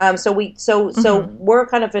 So we're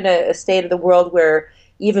kind of in a state of the world where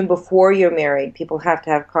even before you're married, people have to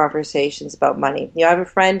have conversations about money. I have a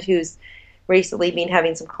friend who's recently been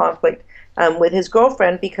having some conflict with his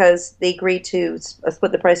girlfriend because they agreed to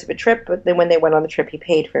split the price of a trip, but then when they went on the trip, he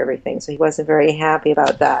paid for everything, so he wasn't very happy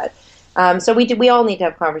about that. So we all need to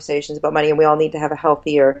have conversations about money, and we all need to have a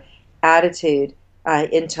healthier attitude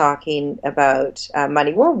in talking about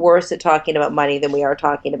money. We're worse at talking about money than we are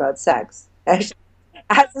talking about sex. Actually,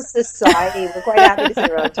 as a society, we're quite happy to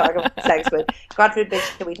sit around and talk about sex, but God forbid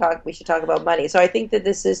we should talk about money. So I think that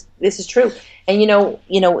this is true. And you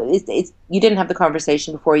didn't have the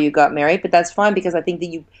conversation before you got married, but that's fine, because I think that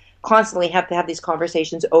you constantly have to have these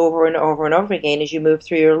conversations over and over and over again as you move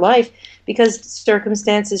through your life, because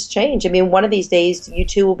circumstances change. I mean, one of these days you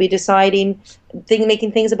two will be deciding,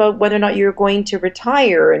 making things about whether or not you're going to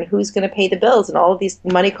retire and who's going to pay the bills, and all of these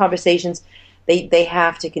money conversations. They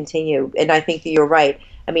have to continue, and I think that you're right.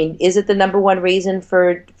 I mean, is it the number one reason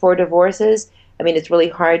for divorces? I mean, it's really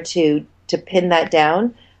hard to pin that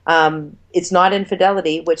down. It's not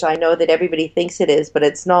infidelity, which I know that everybody thinks it is, but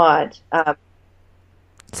it's not.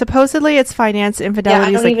 Supposedly it's finance.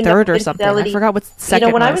 Infidelity is like third or something. I forgot what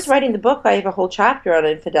second when I was writing the book, I have a whole chapter on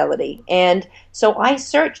infidelity. And so I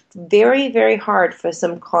searched very, very hard for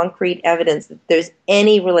some concrete evidence that there's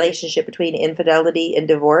any relationship between infidelity and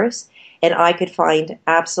divorce. And I could find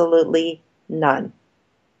absolutely none.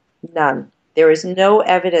 None. There is no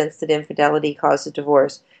evidence that infidelity causes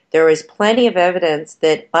divorce. There is plenty of evidence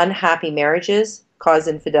that unhappy marriages cause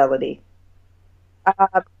infidelity.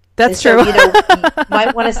 That's true. You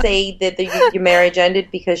might want to say that your marriage ended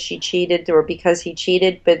because she cheated or because he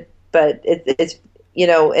cheated, but it's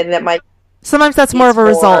and that might Sometimes that's more It's of a more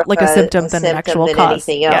result, of like a symptom a than an symptom actual than cause.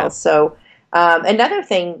 anything Yeah. else. So another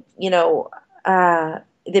thing,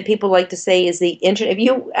 that people like to say is the internet. If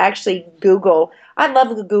you actually Google, I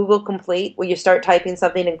love the Google Complete, where you start typing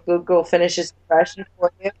something and Google finishes the question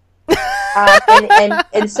for you.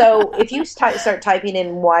 And so if you start typing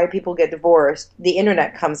in why people get divorced, the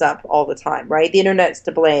internet comes up all the time, right? The internet's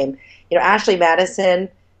to blame. Ashley Madison,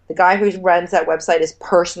 the guy who runs that website, is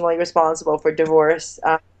personally responsible for divorce.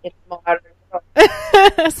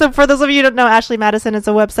 So for those of you who don't know, Ashley Madison is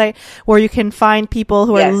a website where you can find people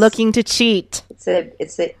who are Yes, looking to cheat.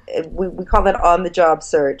 we call that on the job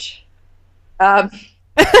search. Um,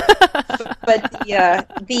 but yeah,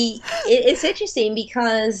 it's interesting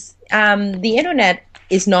because the internet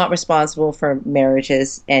is not responsible for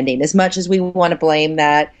marriages ending as much as we want to blame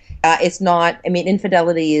that. It's not. I mean,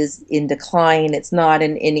 infidelity is in decline. It's not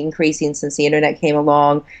in increasing since the internet came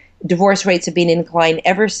along. Divorce rates have been in decline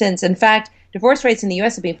ever since. In fact, divorce rates in the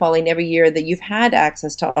U.S. have been falling every year that you've had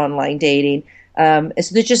access to online dating. So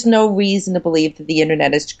there's just no reason to believe that the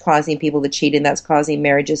internet is causing people to cheat and that's causing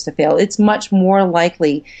marriages to fail. It's much more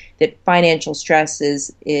likely that financial stress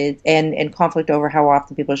and conflict over how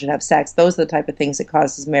often people should have sex. Those are the type of things that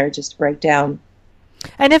causes marriages to break down.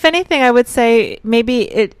 And if anything, I would say maybe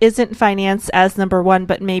it isn't finance as number one,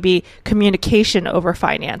 but maybe communication over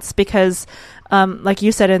finance. Because, like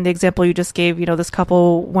you said in the example you just gave, this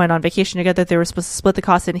couple went on vacation together. They were supposed to split the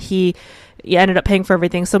cost, and he ended up paying for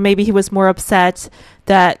everything. So maybe he was more upset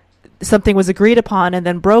that something was agreed upon and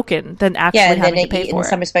then broken than Yeah, actually and then having to pay in for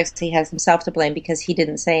some it. respects, he has himself to blame because he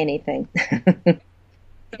didn't say anything.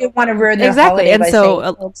 They didn't want to ruin their Exactly. holiday And by so,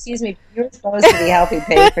 saying, "Oh, excuse me, you're supposed to be helping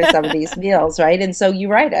pay for some of these meals, right?" And so you're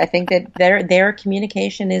right. I think that their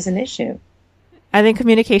communication is an issue. I think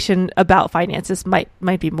communication about finances might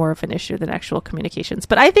be more of an issue than actual communications.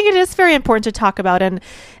 But I think it is very important to talk about, and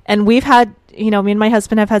we've had, me and my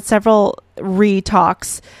husband have had several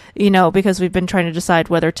re-talks, because we've been trying to decide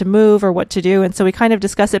whether to move or what to do, and so we kind of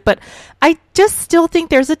discuss it. But I just still think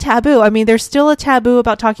there's a taboo. I mean, there's still a taboo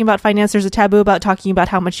about talking about finance. There's a taboo about talking about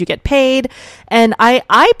how much you get paid, and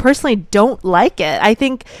I personally don't like it. I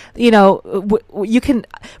think you can.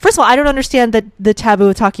 First of all, I don't understand the taboo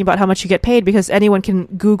of talking about how much you get paid, because anyone can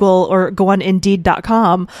Google or go on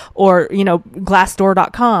Indeed.com or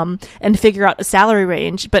Glassdoor.com and figure out a salary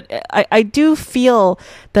range. But I do feel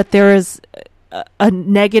that there is a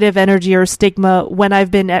negative energy or stigma when I've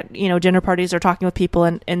been at dinner parties or talking with people,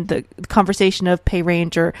 and the conversation of pay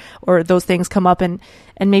range or those things come up, and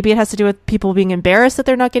maybe it has to do with people being embarrassed that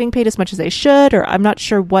they're not getting paid as much as they should, or I'm not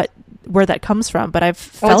sure where that comes from, but I've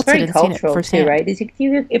It's felt it very and seen it cultural too, firsthand. right? If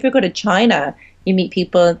you go to China, you meet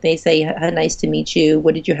people and they say, "How nice to meet you.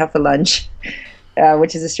 What did you have for lunch?"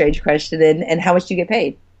 Which is a strange question. And how much do you get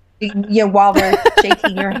paid? While they're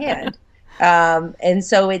shaking your hand. And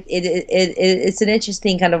so it's an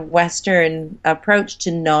interesting kind of Western approach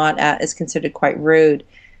to not is considered quite rude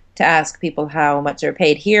to ask people how much they're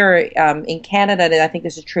paid. Here in Canada, and I think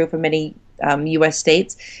this is true for many U.S.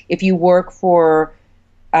 states, if you work for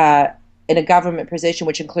in a government position,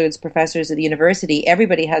 which includes professors at the university,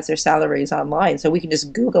 everybody has their salaries online. So we can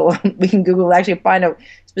just Google, we can Google actually find out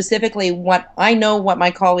specifically what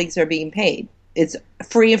my colleagues are being paid. It's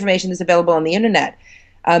free information that's available on the internet.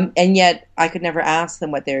 And yet I could never ask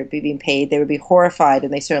them what they would be being paid. They would be horrified,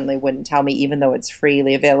 and they certainly wouldn't tell me, even though it's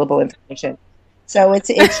freely available information. So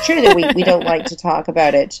it's true that we don't like to talk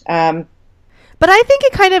about it. But I think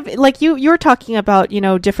it kind of, like you were talking about,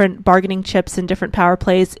 different bargaining chips and different power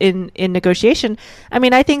plays in negotiation. I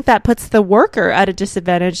mean, I think that puts the worker at a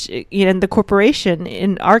disadvantage, and the corporation,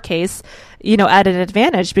 in our case, at an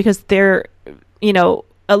advantage, because they're,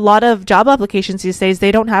 a lot of job applications these days,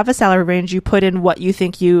 they don't have a salary range. You put in what you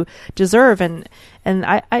think you deserve, and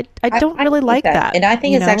I don't really like that. And I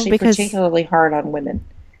think it's actually because particularly hard on women.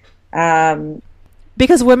 Um,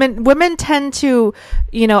 because women tend to,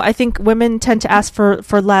 I think women tend to ask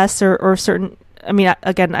for less or certain. I mean,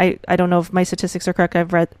 again, I don't know if my statistics are correct.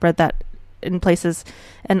 I've read that in places,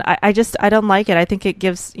 and I don't like it. I think it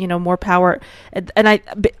gives more power, and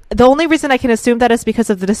the only reason I can assume that is because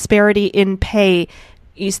of the disparity in pay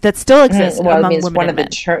that still exists among women and men.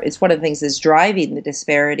 It's one of the things that's driving the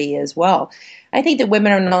disparity as well. I think that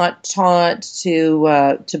women are not taught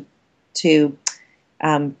to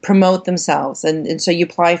promote themselves, and so you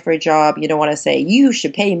apply for a job. You don't want to say, "You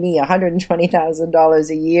should pay me $120,000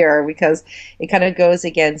 a year," because it kind of goes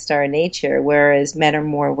against our nature. Whereas men are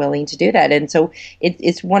more willing to do that, and so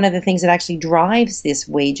it's one of the things that actually drives this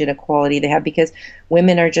wage inequality they have, because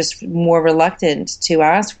women are just more reluctant to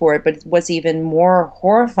ask for it. But what's even more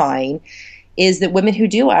horrifying is that women who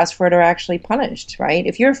do ask for it are actually punished, right?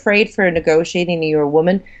 If you're afraid for negotiating and you're a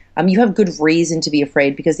woman, you have good reason to be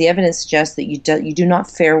afraid, because the evidence suggests that you do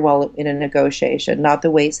not fare well in a negotiation, not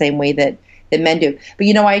the same way that men do. But,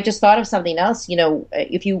 I just thought of something else.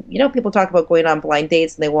 If people talk about going on blind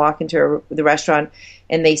dates and they walk into the restaurant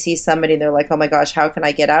and they see somebody and they're like, oh my gosh, how can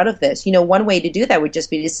I get out of this? One way to do that would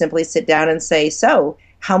just be to simply sit down and say, so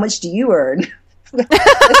how much do you earn? That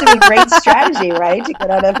would be a great strategy, right? To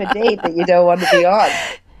get out of a date that you don't want to be on.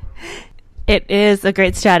 It is a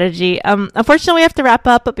great strategy. Unfortunately, we have to wrap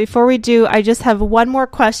up, but before we do, I just have one more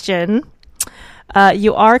question.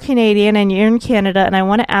 You are Canadian and you're in Canada, and I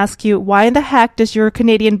want to ask you, why in the heck does your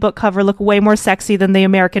Canadian book cover look way more sexy than the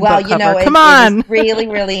American book cover? Come on! It was really,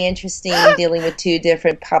 really interesting dealing with two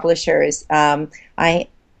different publishers. I'm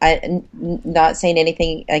not saying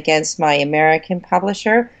anything against my American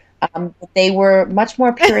publisher. They were much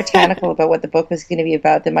more puritanical about what the book was going to be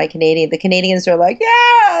about than my Canadian. The Canadians are like,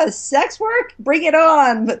 yeah, sex work, bring it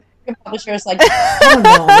on. But the publisher is like, oh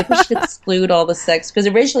no, maybe we should exclude all the sex, because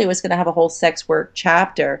originally it was going to have a whole sex work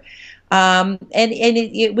chapter. And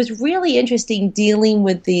it was really interesting dealing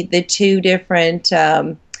with the two different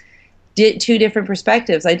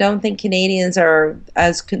perspectives. I don't think Canadians are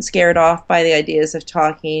as scared off by the ideas of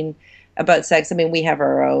talking about sex. I mean, we have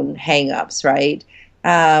our own hang-ups, right?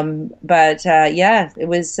 It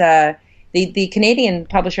was the Canadian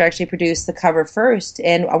publisher actually produced the cover first,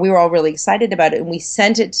 and we were all really excited about it. And we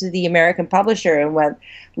sent it to the American publisher and went,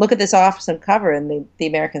 "Look at this awesome cover." And the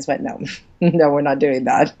Americans went, "No, no, we're not doing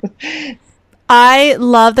that." I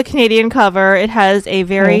love the Canadian cover. It has a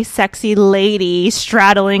very sexy lady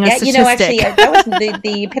straddling a statistic. That was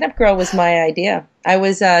the pinup girl was my idea. I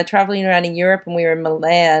was traveling around in Europe, and we were in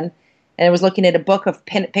Milan. And I was looking at a book of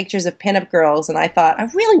pictures of pinup girls, and I thought, I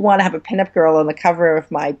really want to have a pinup girl on the cover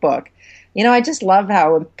of my book. I just love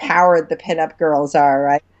how empowered the pinup girls are,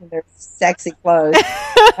 right? Their sexy clothes.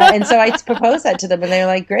 And so I proposed that to them, and they were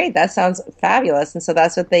like, great, that sounds fabulous. And so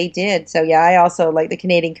that's what they did. So, yeah, I also like the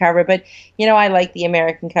Canadian cover, but, I like the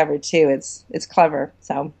American cover, too. It's clever,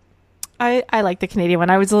 so... I like the Canadian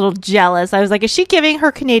one. I was a little jealous. I was like, is she giving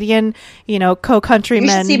her Canadian,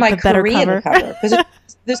 co-countrymen the better Korean cover? Because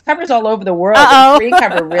there's covers all over the world. The Korean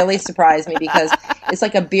cover really surprised me, because it's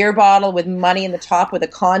like a beer bottle with money in the top with a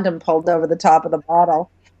condom pulled over the top of the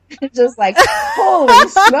bottle. It's just like, holy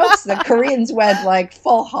smokes, the Koreans went like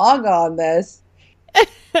full hog on this.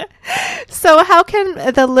 So how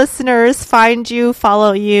can the listeners find you,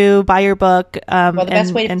 follow you, buy your book, well, the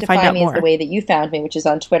best way to find me is the way that you found me, which is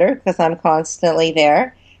on Twitter, because I'm constantly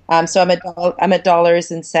there. So I'm at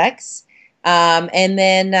Dollars and Sex. And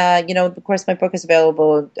then, of course, my book is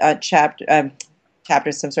available chapters.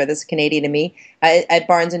 I'm sorry, this is Canadian to me, at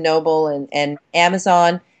Barnes & Noble and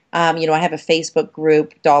Amazon. I have a Facebook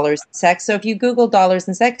group, Dollars and Sex. So if you Google Dollars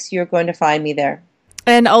and Sex, you're going to find me there.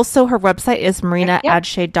 And also her website is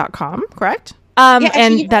marinaadshay.com, correct?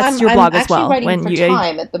 And that's your blog as well. I'm actually writing for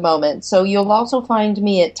Time at the moment. So you'll also find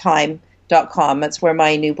me at time.com. That's where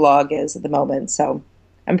my new blog is at the moment. So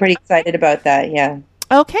I'm pretty excited about that, yeah.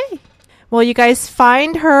 Okay. Well, you guys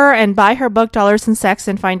find her and buy her book, Dollars and Sex,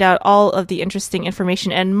 and find out all of the interesting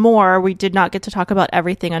information and more. We did not get to talk about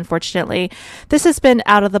everything, unfortunately. This has been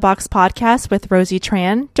Out of the Box Podcast with Rosie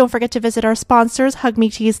Tran. Don't forget to visit our sponsors,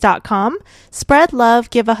 hugmetease.com. Spread love,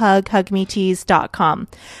 give a hug, hugmetease.com.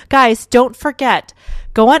 Guys, don't forget,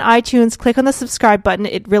 go on iTunes, click on the subscribe button.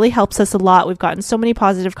 It really helps us a lot. We've gotten so many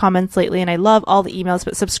positive comments lately, and I love all the emails,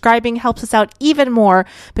 but subscribing helps us out even more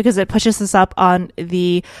because it pushes us up on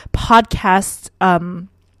the podcast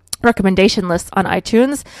recommendation list on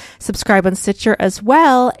iTunes. Subscribe on Stitcher as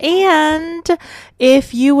well. And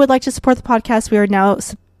if you would like to support the podcast, we are now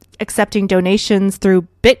accepting donations through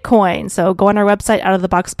Bitcoin. So go on our website,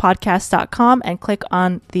 outoftheboxpodcast.com, and click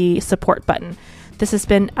on the support button. This has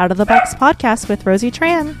been Out of the Box Podcast with Rosie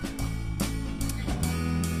Tran.